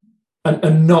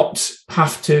and not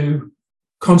have to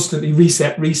constantly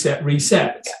reset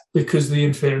because the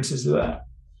interferences are there.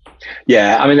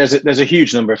 Yeah, I mean, there's a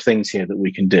huge number of things here that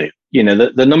we can do.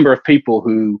 The number of people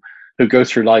who go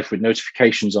through life with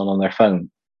notifications on their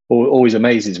phone always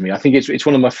amazes me. I think it's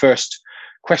one of my first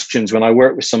questions when I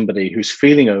work with somebody who's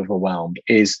feeling overwhelmed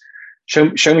is,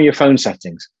 show me your phone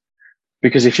settings.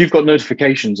 Because if you've got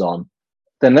notifications on,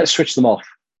 then let's switch them off.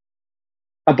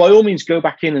 And by all means, go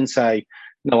back in and say,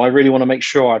 no, I really want to make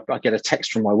sure I get a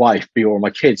text from my wife or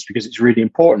my kids, because it's really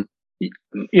important.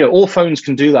 All phones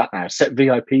can do that now, set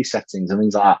VIP settings and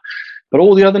things like that. But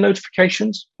all the other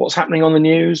notifications, what's happening on the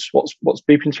news, what's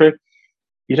beeping through,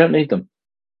 you don't need them.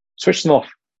 Switch them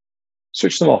off.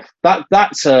 Switch them off.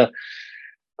 That's a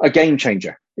game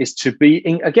changer. Is to be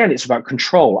in, again, it's about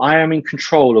control. I am in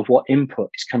control of what input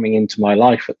is coming into my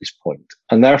life at this point.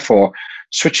 And therefore,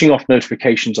 switching off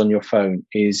notifications on your phone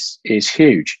is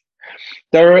huge.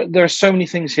 There are so many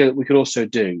things here that we could also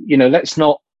do.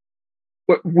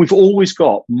 We've always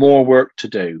got more work to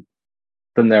do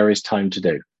than there is time to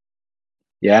do.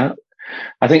 Yeah.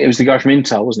 I think it was the guy from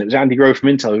Intel, wasn't it? It was Andy Grove from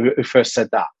Intel who first said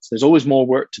that. So there's always more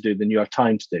work to do than you have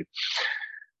time to do.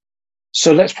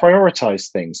 So let's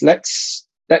prioritize things. Let's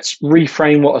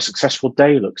reframe what a successful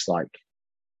day looks like.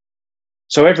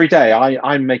 So every day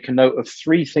I make a note of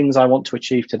 3 things I want to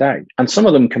achieve today. And some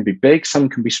of them can be big, some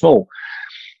can be small.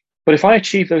 But if I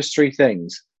achieve those 3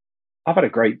 things, I've had a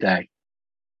great day.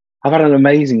 I've had an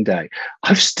amazing day.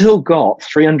 I've still got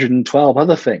 312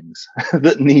 other things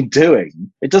that need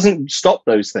doing. It doesn't stop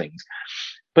those things,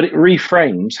 but it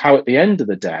reframes how at the end of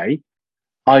the day,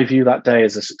 I view that day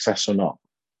as a success or not.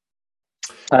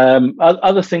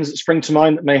 Other things that spring to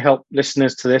mind that may help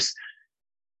listeners to this,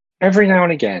 every now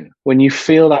and again, when you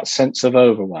feel that sense of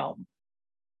overwhelm,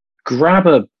 grab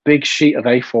a big sheet of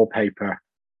A4 paper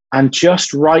and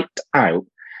just write out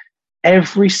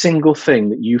every single thing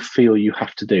that you feel you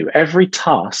have to do, every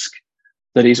task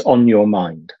that is on your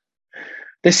mind.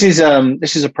 This is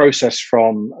a process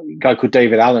from a guy called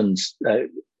David Allen's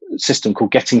system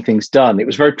called Getting Things Done. It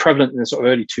was very prevalent in the sort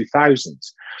of early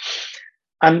 2000s.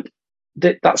 And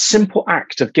that simple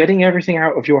act of getting everything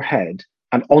out of your head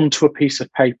and onto a piece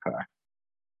of paper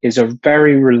is a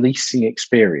very releasing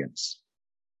experience.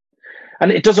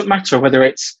 And it doesn't matter whether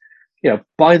it's,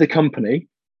 buy the company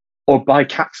or buy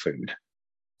cat food.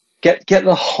 Get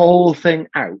the whole thing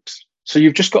out. So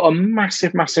you've just got a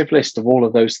massive, massive list of all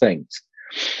of those things.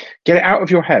 Get it out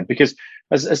of your head, because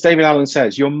as David Allen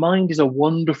says, your mind is a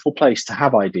wonderful place to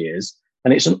have ideas,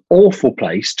 and it's an awful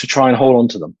place to try and hold on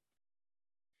to them.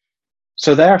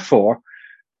 So therefore,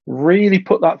 really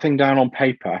put that thing down on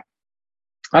paper.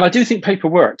 And I do think paper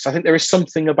works. I think there is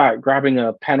something about grabbing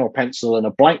a pen or pencil and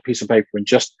a blank piece of paper and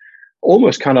just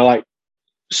almost kind of like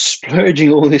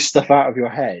splurging all this stuff out of your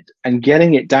head and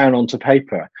getting it down onto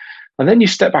paper. And then you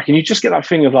step back and you just get that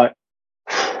feeling of like,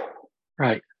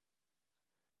 right.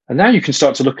 And now you can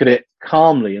start to look at it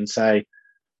calmly and say,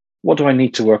 what do I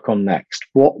need to work on next?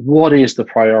 What is the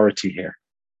priority here?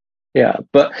 Yeah,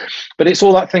 but it's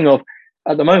all that thing of,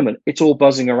 at the moment, it's all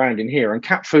buzzing around in here, and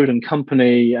cat food and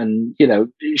company and,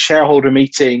 shareholder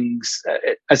meetings,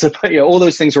 all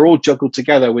those things are all juggled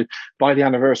together with buy the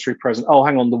anniversary present. Oh,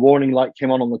 hang on, the warning light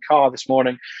came on the car this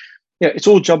morning. It's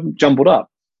all jumbled up.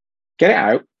 Get it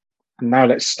out. And now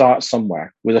let's start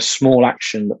somewhere with a small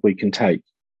action that we can take.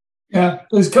 Yeah,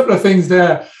 there's a couple of things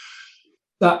there.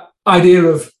 That idea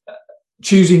of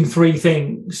choosing 3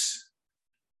 things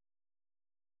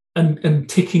and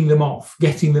ticking them off,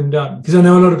 getting them done. Because I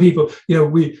know a lot of people,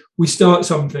 we start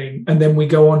something and then we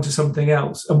go on to something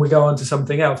else and we go on to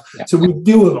something else. Yeah. So we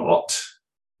do a lot,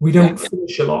 we don't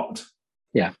finish a lot.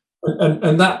 Yeah.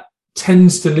 And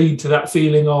tends to lead to that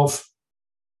feeling of,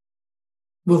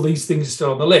 well, these things are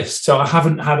still on the list, so I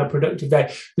haven't had a productive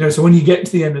day. So when you get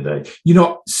to the end of the day, you're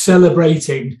not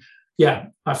celebrating, yeah,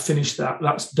 I've finished that,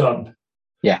 that's done.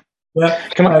 Yeah. Yeah.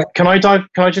 Can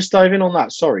I just dive in on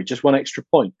that? Sorry, just one extra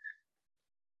point.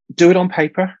 Do it on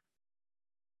paper.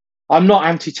 I'm not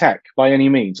anti-tech by any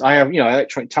means. I have,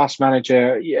 electronic task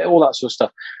manager, all that sort of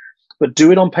stuff. But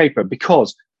do it on paper,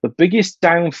 because the biggest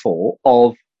downfall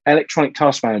of electronic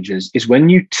task managers is when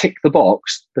you tick the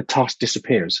box, the task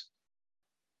disappears.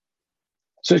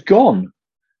 So it's gone.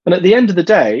 And at the end of the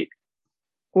day,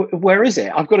 where is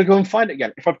it? I've got to go and find it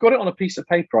again. If I've got it on a piece of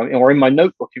paper or in my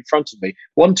notebook in front of me,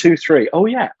 1, 2, 3, oh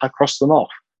yeah, I crossed them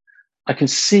off. I can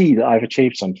see that I've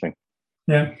achieved something.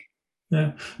 Yeah.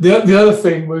 Yeah. The other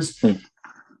thing was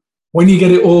when you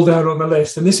get it all down on the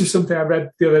list, and this is something I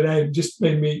read the other day and just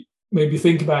made me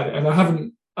think about it. And I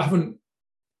haven't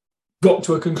got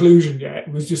to a conclusion yet.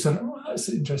 It was just that's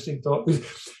an interesting thought.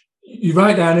 You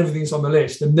write down everything that's on the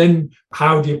list, and then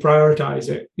how do you prioritize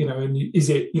it? And is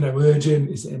it, urgent?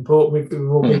 Is it important? We've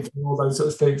all been through all those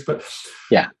sorts of things. But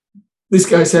yeah, this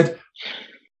guy said,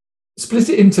 split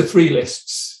it into 3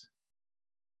 lists.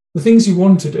 The things you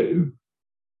want to do,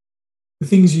 the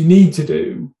things you need to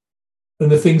do,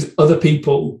 and the things other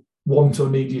people want or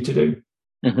need you to do.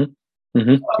 Mm-hmm.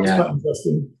 Mm-hmm. That's quite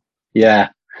interesting. Yeah.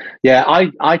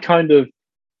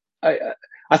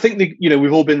 I think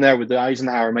we've all been there with the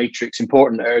Eisenhower matrix,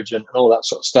 important, urgent, and all that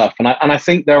sort of stuff. And I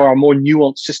think there are more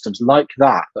nuanced systems like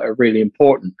that are really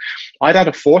important. I'd add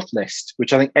a 4th list,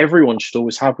 which I think everyone should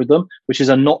always have with them, which is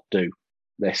a not do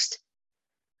list.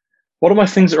 What are my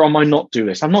things that are on my not do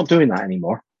list? I'm not doing that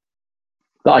anymore,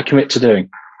 that I commit to doing.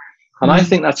 And I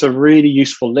think that's a really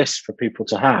useful list for people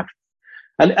to have.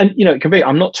 And it can be,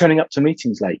 I'm not turning up to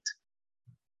meetings late,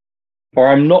 or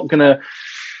I'm not going to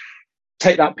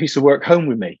take that piece of work home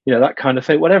with me, that kind of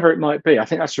thing, whatever it might be. I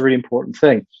think that's a really important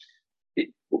thing.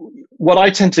 What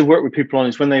I tend to work with people on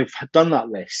is when they've done that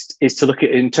list is to look at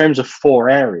it in terms of 4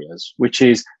 areas, which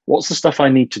is what's the stuff I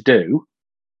need to do,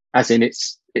 as in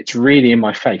it's really in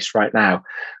my face right now.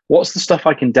 What's the stuff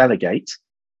I can delegate?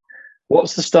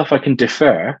 What's the stuff I can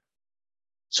defer?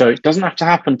 So it doesn't have to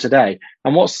happen today.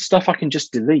 And what's the stuff I can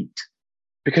just delete?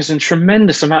 Because a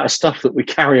tremendous amount of stuff that we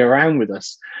carry around with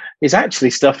us is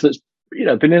actually stuff that's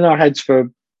been in our heads for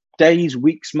days,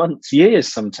 weeks, months,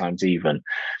 years, sometimes even.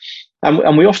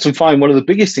 And we often find one of the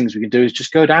biggest things we can do is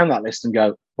just go down that list and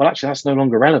go, well, actually, that's no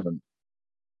longer relevant.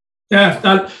 Yeah,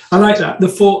 I like that. The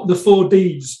four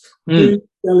Ds: do,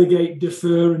 delegate,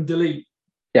 defer, and delete.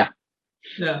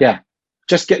 Yeah.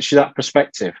 Just gets you that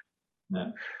perspective.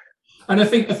 Yeah. And I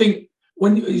think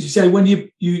when you say when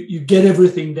you get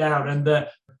everything down and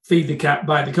feed the cat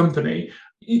by the company,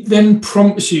 it then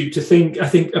prompts you to think, I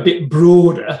think, a bit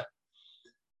broader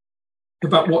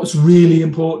about what's really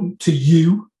important to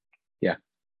you. Yeah.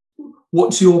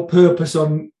 What's your purpose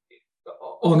on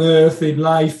earth, in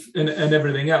life, and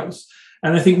everything else.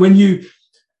 And I think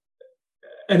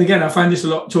and again, I find this a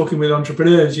lot talking with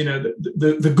entrepreneurs,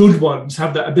 the good ones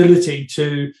have that ability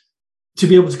to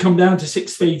be able to come down to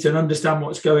 6 feet and understand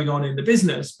what's going on in the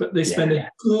business, but they spend a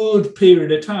good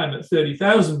period of time at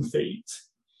 30,000 feet.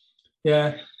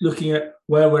 Yeah, looking at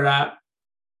where we're at,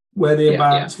 where the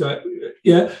environment's going.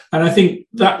 Yeah, and I think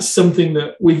that's something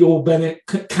that we all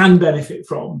can benefit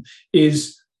from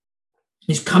is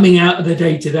coming out of the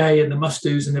day-to-day and the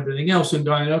must-dos and everything else and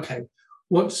going, okay,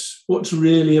 what's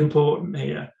really important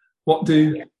here?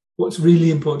 What's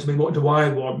really important to me? What do I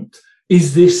want?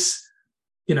 Is this,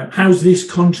 how's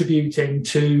this contributing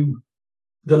to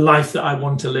the life that I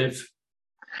want to live?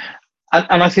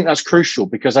 And I think that's crucial,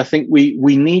 because I think we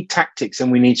need tactics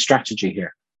and we need strategy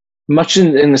here, much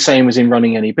in the same as in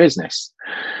running any business.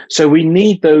 So we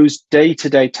need those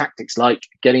day-to-day tactics, like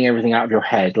getting everything out of your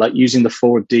head, like using the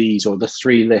 4 Ds or the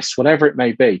 3 lists, whatever it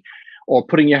may be, or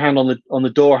putting your hand on the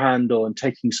door handle and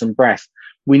taking some breath.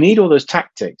 We need all those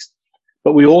tactics,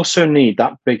 but we also need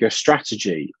that bigger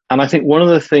strategy. And I think one of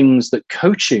the things that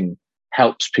coaching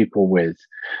helps people with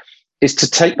is to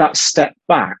take that step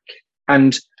back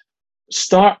and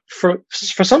start, for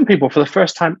some people, for the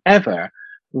first time ever,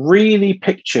 really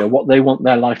picture what they want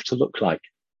their life to look like.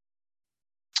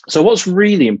 So what's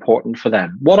really important for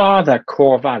them? What are their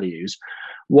core values?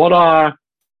 How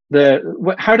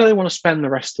do they want to spend the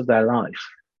rest of their life?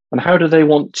 And how do they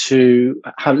want to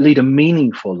lead a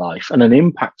meaningful life and an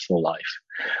impactful life?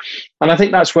 And I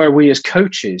think that's where we as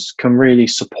coaches can really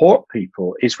support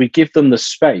people, is we give them the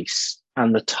space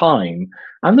and the time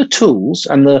and the tools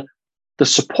and the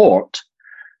support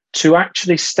to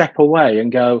actually step away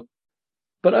and go,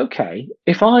 but okay,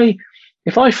 if I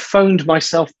phoned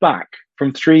myself back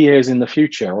from 3 years in the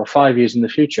future or 5 years in the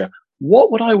future,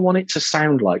 what would I want it to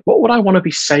sound like? What would I want to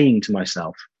be saying to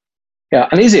myself? Yeah.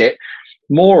 And is it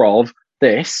more of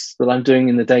this that I'm doing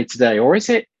in the day to day, or is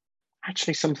it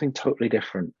actually something totally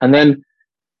different? And then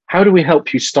how do we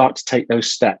help you start to take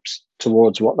those steps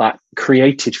towards what that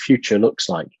created future looks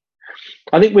like?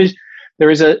 I think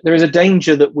there is a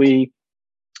danger that we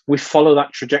follow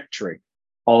that trajectory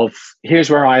of here's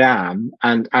where I am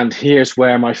and here's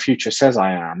where my future says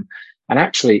I am. And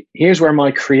actually, here's where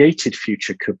my created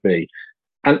future could be.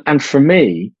 And for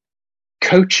me,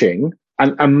 coaching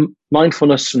and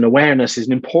mindfulness and awareness is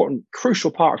an important,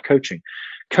 crucial part of coaching.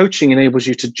 Coaching enables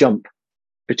you to jump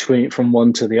from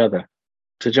one to the other,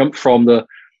 to jump from the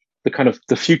kind of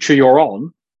the future you're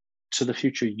on to the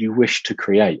future you wish to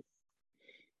create.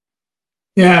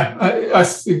 Yeah, I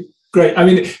great. I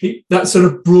mean, that sort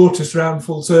of brought us around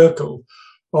full circle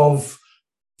of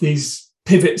these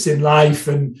pivots in life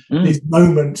and these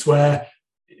moments where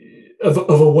of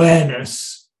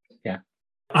awareness. Yeah.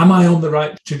 Am I on the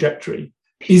right trajectory?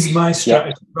 Is my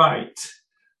strategy right?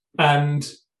 And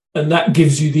that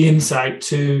gives you the insight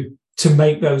to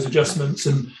make those adjustments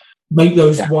and make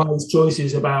those wise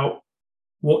choices about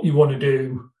what you want to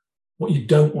do, what you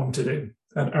don't want to do.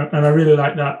 And I really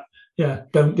like that. Yeah,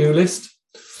 don't do list.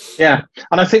 Yeah,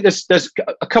 and I think there's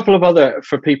a couple of other,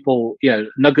 for people,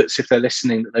 nuggets if they're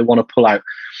listening, that they want to pull out.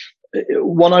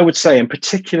 One I would say, and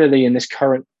particularly in this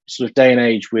current sort of day and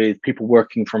age with people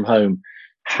working from home,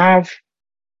 have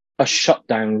a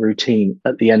shutdown routine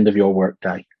at the end of your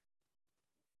workday.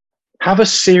 Have a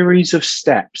series of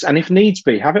steps, and if needs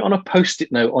be, have it on a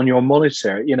post-it note on your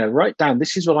monitor. Write down,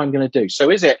 this is what I'm going to do.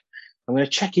 So is it, I'm going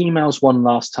to check emails one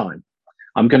last time.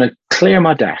 I'm going to clear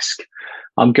my desk.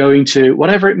 I'm going to,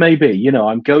 whatever it may be,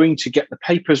 I'm going to get the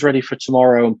papers ready for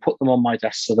tomorrow and put them on my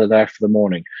desk so they're there for the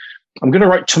morning. I'm going to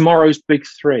write tomorrow's big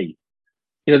three.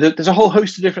 There's a whole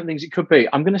host of different things it could be.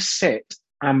 I'm going to sit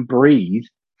and breathe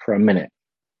for a minute.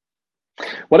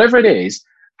 Whatever it is,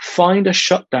 find a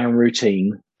shutdown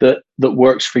routine that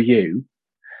works for you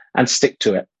and stick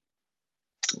to it.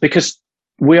 Because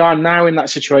we are now in that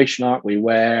situation, aren't we,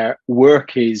 where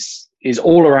work is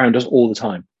all around us all the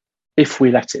time, if we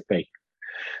let it be.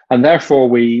 And therefore,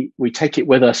 we take it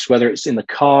with us, whether it's in the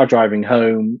car driving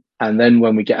home, and then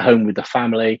when we get home with the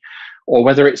family, or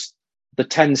whether it's the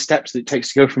 10 steps that it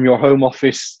takes to go from your home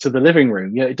office to the living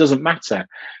room. It doesn't matter.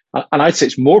 And I'd say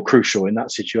it's more crucial in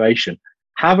that situation.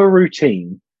 Have a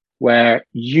routine where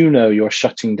you're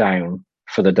shutting down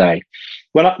for the day.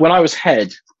 When I was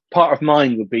head, part of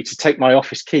mine would be to take my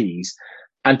office keys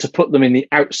and to put them in the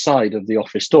outside of the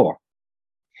office door.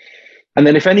 And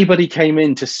then if anybody came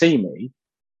in to see me,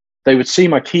 they would see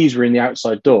my keys were in the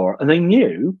outside door, and they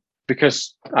knew,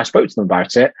 because I spoke to them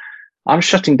about it, I'm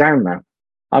shutting down now.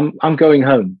 I'm going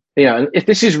home. And if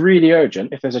this is really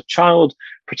urgent, if there's a child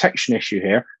protection issue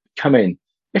here, come in.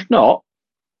 If not,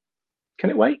 can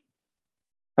it wait?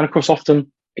 And of course,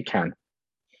 often it can.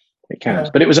 It can. Yeah.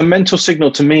 But it was a mental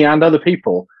signal to me and other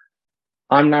people.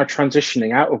 I'm now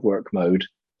transitioning out of work mode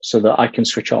so that I can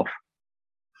switch off.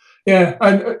 Yeah,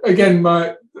 and again,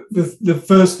 the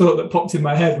first thought that popped in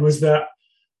my head was that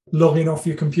logging off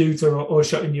your computer or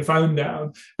shutting your phone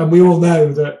down. And we all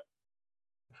know that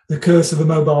the curse of the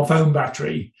mobile phone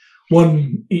battery,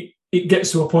 it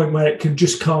gets to a point where it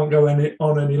can't go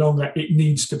on any longer. It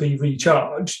needs to be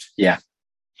recharged. Yeah.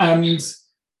 And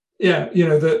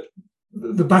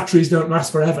the batteries don't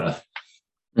last forever.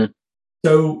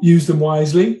 So use them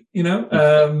wisely,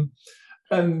 So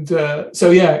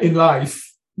in life,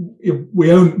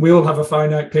 we all have a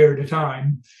finite period of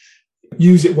time.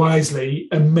 Use it wisely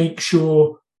and make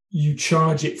sure you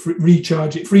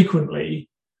recharge it frequently,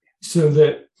 so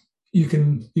that you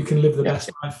can live the best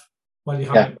life while you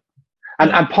have it.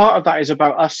 And part of that is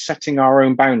about us setting our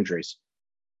own boundaries.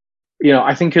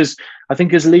 I think as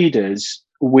leaders,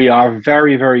 we are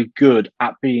very, very good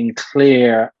at being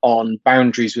clear on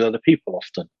boundaries with other people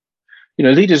often.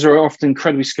 Leaders are often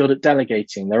incredibly skilled at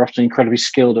delegating. They're often incredibly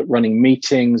skilled at running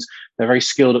meetings. They're very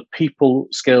skilled at people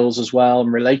skills as well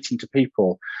and relating to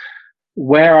people.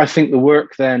 Where I think the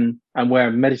work then, and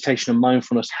where meditation and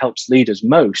mindfulness helps leaders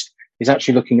most, is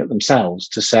actually looking at themselves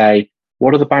to say,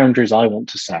 what are the boundaries I want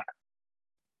to set?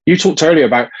 You talked earlier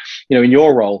about, in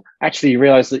your role, actually you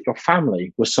realized that your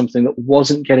family was something that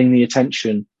wasn't getting the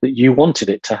attention that you wanted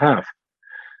it to have.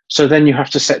 So then you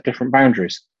have to set different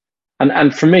boundaries.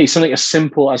 And for me, something as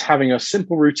simple as having a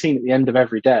simple routine at the end of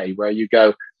every day where you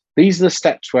go, these are the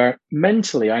steps where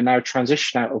mentally I now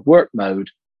transition out of work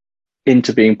mode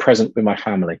into being present with my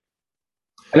family.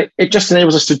 And it just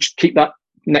enables us to keep that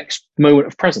next moment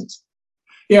of presence.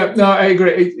 Yeah, no, I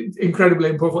agree. It's incredibly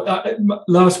important.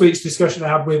 Last week's discussion I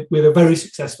had with a very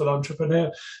successful entrepreneur,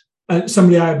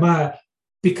 somebody I admire,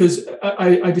 because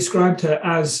I described her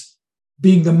as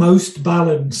being the most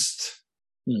balanced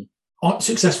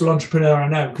successful entrepreneur I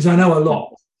know, because I know a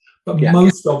lot, but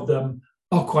most of them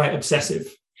are quite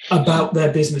obsessive about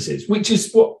their businesses, which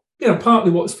is what,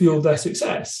 partly what's fueled their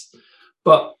success.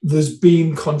 But there's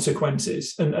been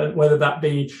consequences, and whether that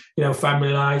be,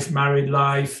 family life, married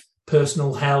life,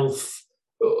 personal health,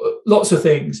 lots of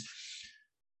things.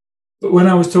 But when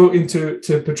I was talking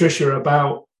to Patricia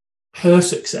about her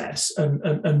success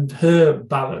and her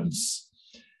balance,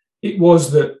 it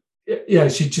was that,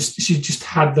 she just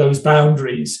had those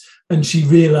boundaries, and she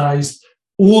realized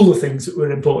all the things that were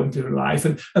important to her life,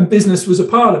 and business was a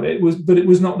part of it. But it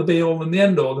was not the be all and the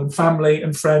end all. And family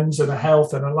and friends and a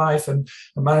health and a life and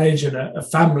a marriage and a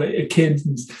family, a kid,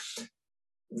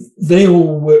 they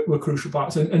all were crucial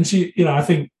parts. And she, I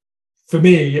think for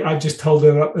me, I just hold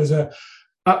her up as a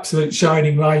absolute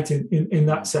shining light in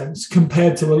that sense,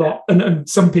 compared to a lot. And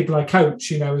some people I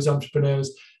coach, as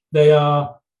entrepreneurs, they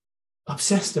are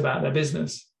obsessed about their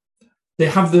business. They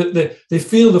have they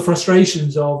feel the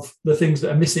frustrations of the things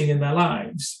that are missing in their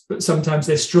lives, but sometimes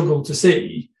they struggle to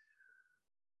see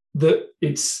that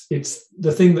it's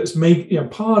the thing that's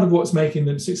part of what's making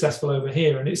them successful over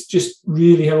here, and it's just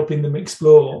really helping them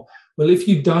explore. Well, if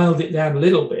you dialed it down a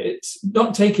little bit,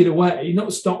 not take it away,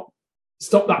 not stop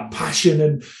that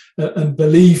passion and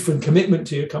belief and commitment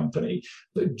to your company,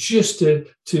 but just to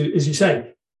as you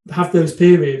say, have those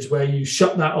periods where you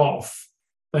shut that off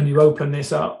and you open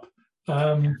this up.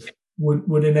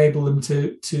 Would enable them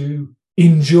to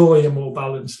enjoy a more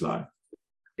balanced life.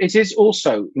 It is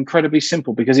also incredibly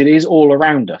simple because it is all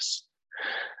around us.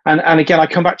 And again, I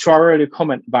come back to our earlier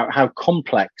comment about how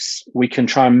complex we can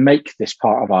try and make this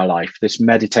part of our life, this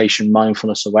meditation,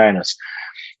 mindfulness, awareness.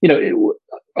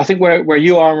 I think where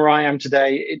you are and where I am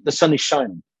today, the sun is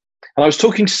shining. And I was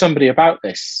talking to somebody about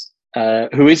this,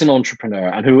 who is an entrepreneur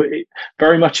and who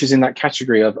very much is in that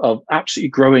category of absolutely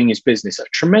growing his business at a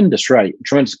tremendous rate,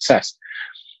 tremendous success.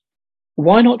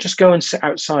 Why not just go and sit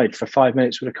outside for 5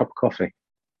 minutes with a cup of coffee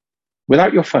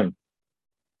without your phone?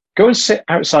 Go and sit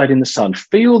outside in the sun,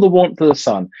 feel the warmth of the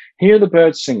sun, hear the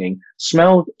birds singing,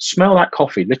 smell that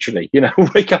coffee, literally,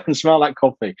 wake up and smell that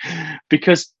coffee,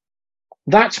 because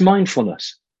that's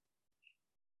mindfulness.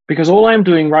 Because all I'm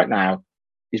doing right now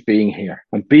is being here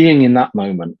and being in that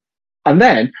moment. And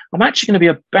then I'm actually going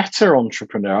to be a better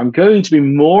entrepreneur. I'm going to be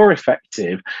more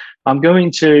effective. I'm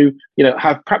going to,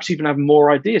 perhaps even have more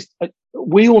ideas.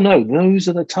 We all know those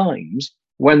are the times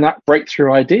when that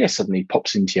breakthrough idea suddenly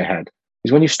pops into your head,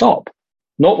 is when you stop,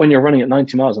 not when you're running at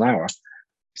 90 miles an hour. It's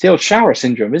the old shower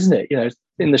syndrome, isn't it?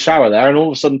 In the shower there, and all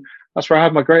of a sudden, that's where I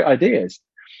have my great ideas.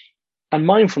 And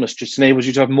mindfulness just enables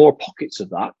you to have more pockets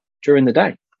of that during the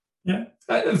day. Yeah.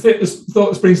 I think the thought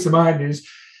that springs to mind is,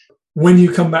 when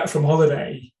you come back from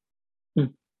holiday,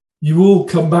 you all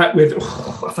come back with,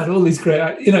 I've had all these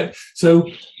great, so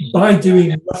by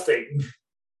doing nothing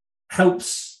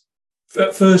helps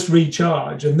first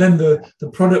recharge, and then the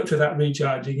product of that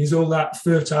recharging is all that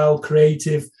fertile,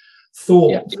 creative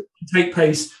thought that can take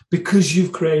place because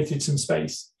you've created some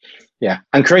space. Yeah,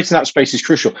 and creating that space is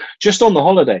crucial. Just on the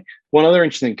holiday, one other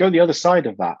interesting thing, go the other side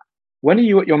of that. When are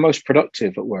you at your most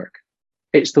productive at work?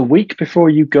 It's the week before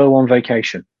you go on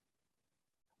vacation.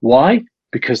 Why?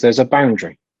 Because there's a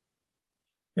boundary.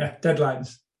 Yeah,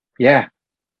 deadlines. Yeah,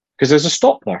 because there's a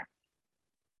stop there.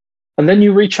 And then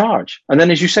you recharge. And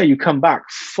then, as you say, you come back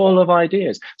full of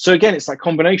ideas. So again, it's that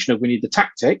combination of, we need the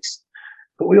tactics,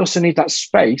 but we also need that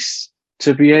space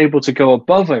to be able to go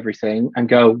above everything and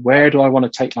go, where do I want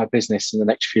to take my business in the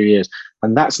next few years?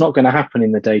 And that's not going to happen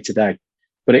in the day-to-day.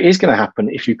 But it is going to happen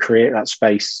if you create that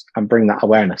space and bring that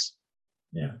awareness.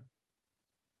 Yeah.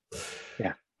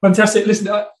 Fantastic. Listen,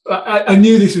 I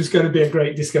knew this was going to be a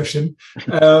great discussion,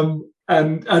 and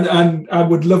I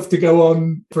would love to go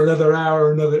on for another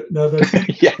hour, another.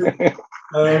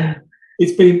 Yeah.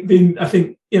 It's been I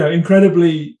think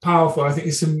incredibly powerful. I think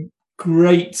there's some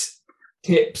great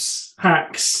tips,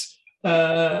 hacks,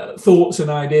 thoughts,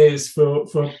 and ideas for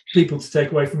people to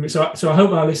take away from it. So I hope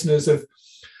our listeners have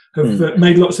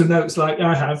made lots of notes like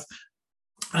I have.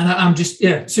 And I'm just,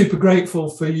 super grateful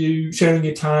for you sharing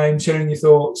your time, sharing your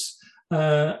thoughts,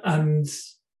 and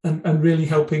really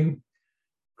helping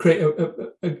create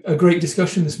a great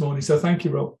discussion this morning. So thank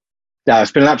you, Rob. Yeah,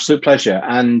 it's been an absolute pleasure.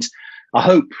 And I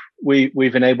hope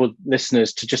we've enabled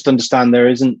listeners to just understand there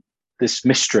isn't this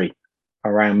mystery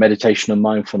around meditation and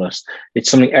mindfulness.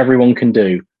 It's something everyone can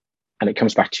do, and it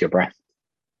comes back to your breath.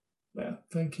 Yeah,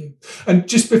 thank you. And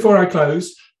just before I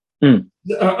close,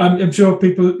 I'm sure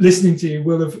people listening to you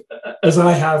will have, as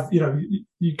I have,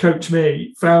 you coach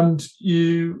me, found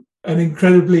you an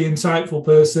incredibly insightful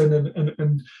person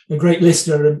and a great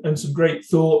listener and some great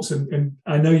thoughts. And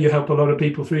I know you help a lot of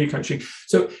people through your coaching.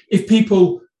 So if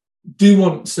people do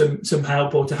want some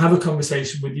help or to have a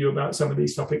conversation with you about some of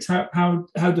these topics, how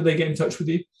do they get in touch with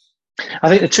you? I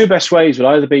think the two best ways would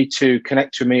either be to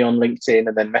connect with me on LinkedIn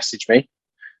and then message me.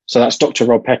 So that's Dr.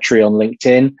 Rob Petrie on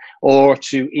LinkedIn, or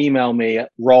to email me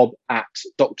at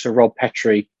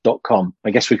rob@drrobpetrie.com.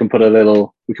 I guess we can put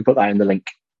that in the link.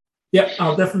 Yeah,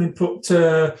 I'll definitely put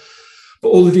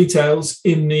all the details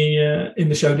in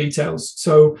the show details.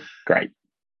 So great.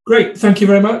 Thank you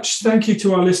very much. Thank you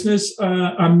to our listeners.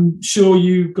 I'm sure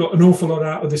you got an awful lot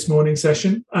out of this morning's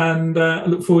session, and I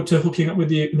look forward to hooking up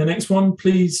with you in the next one.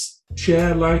 Please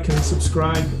share, like, and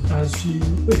subscribe as you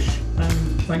wish.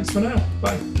 And thanks for now.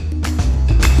 Bye.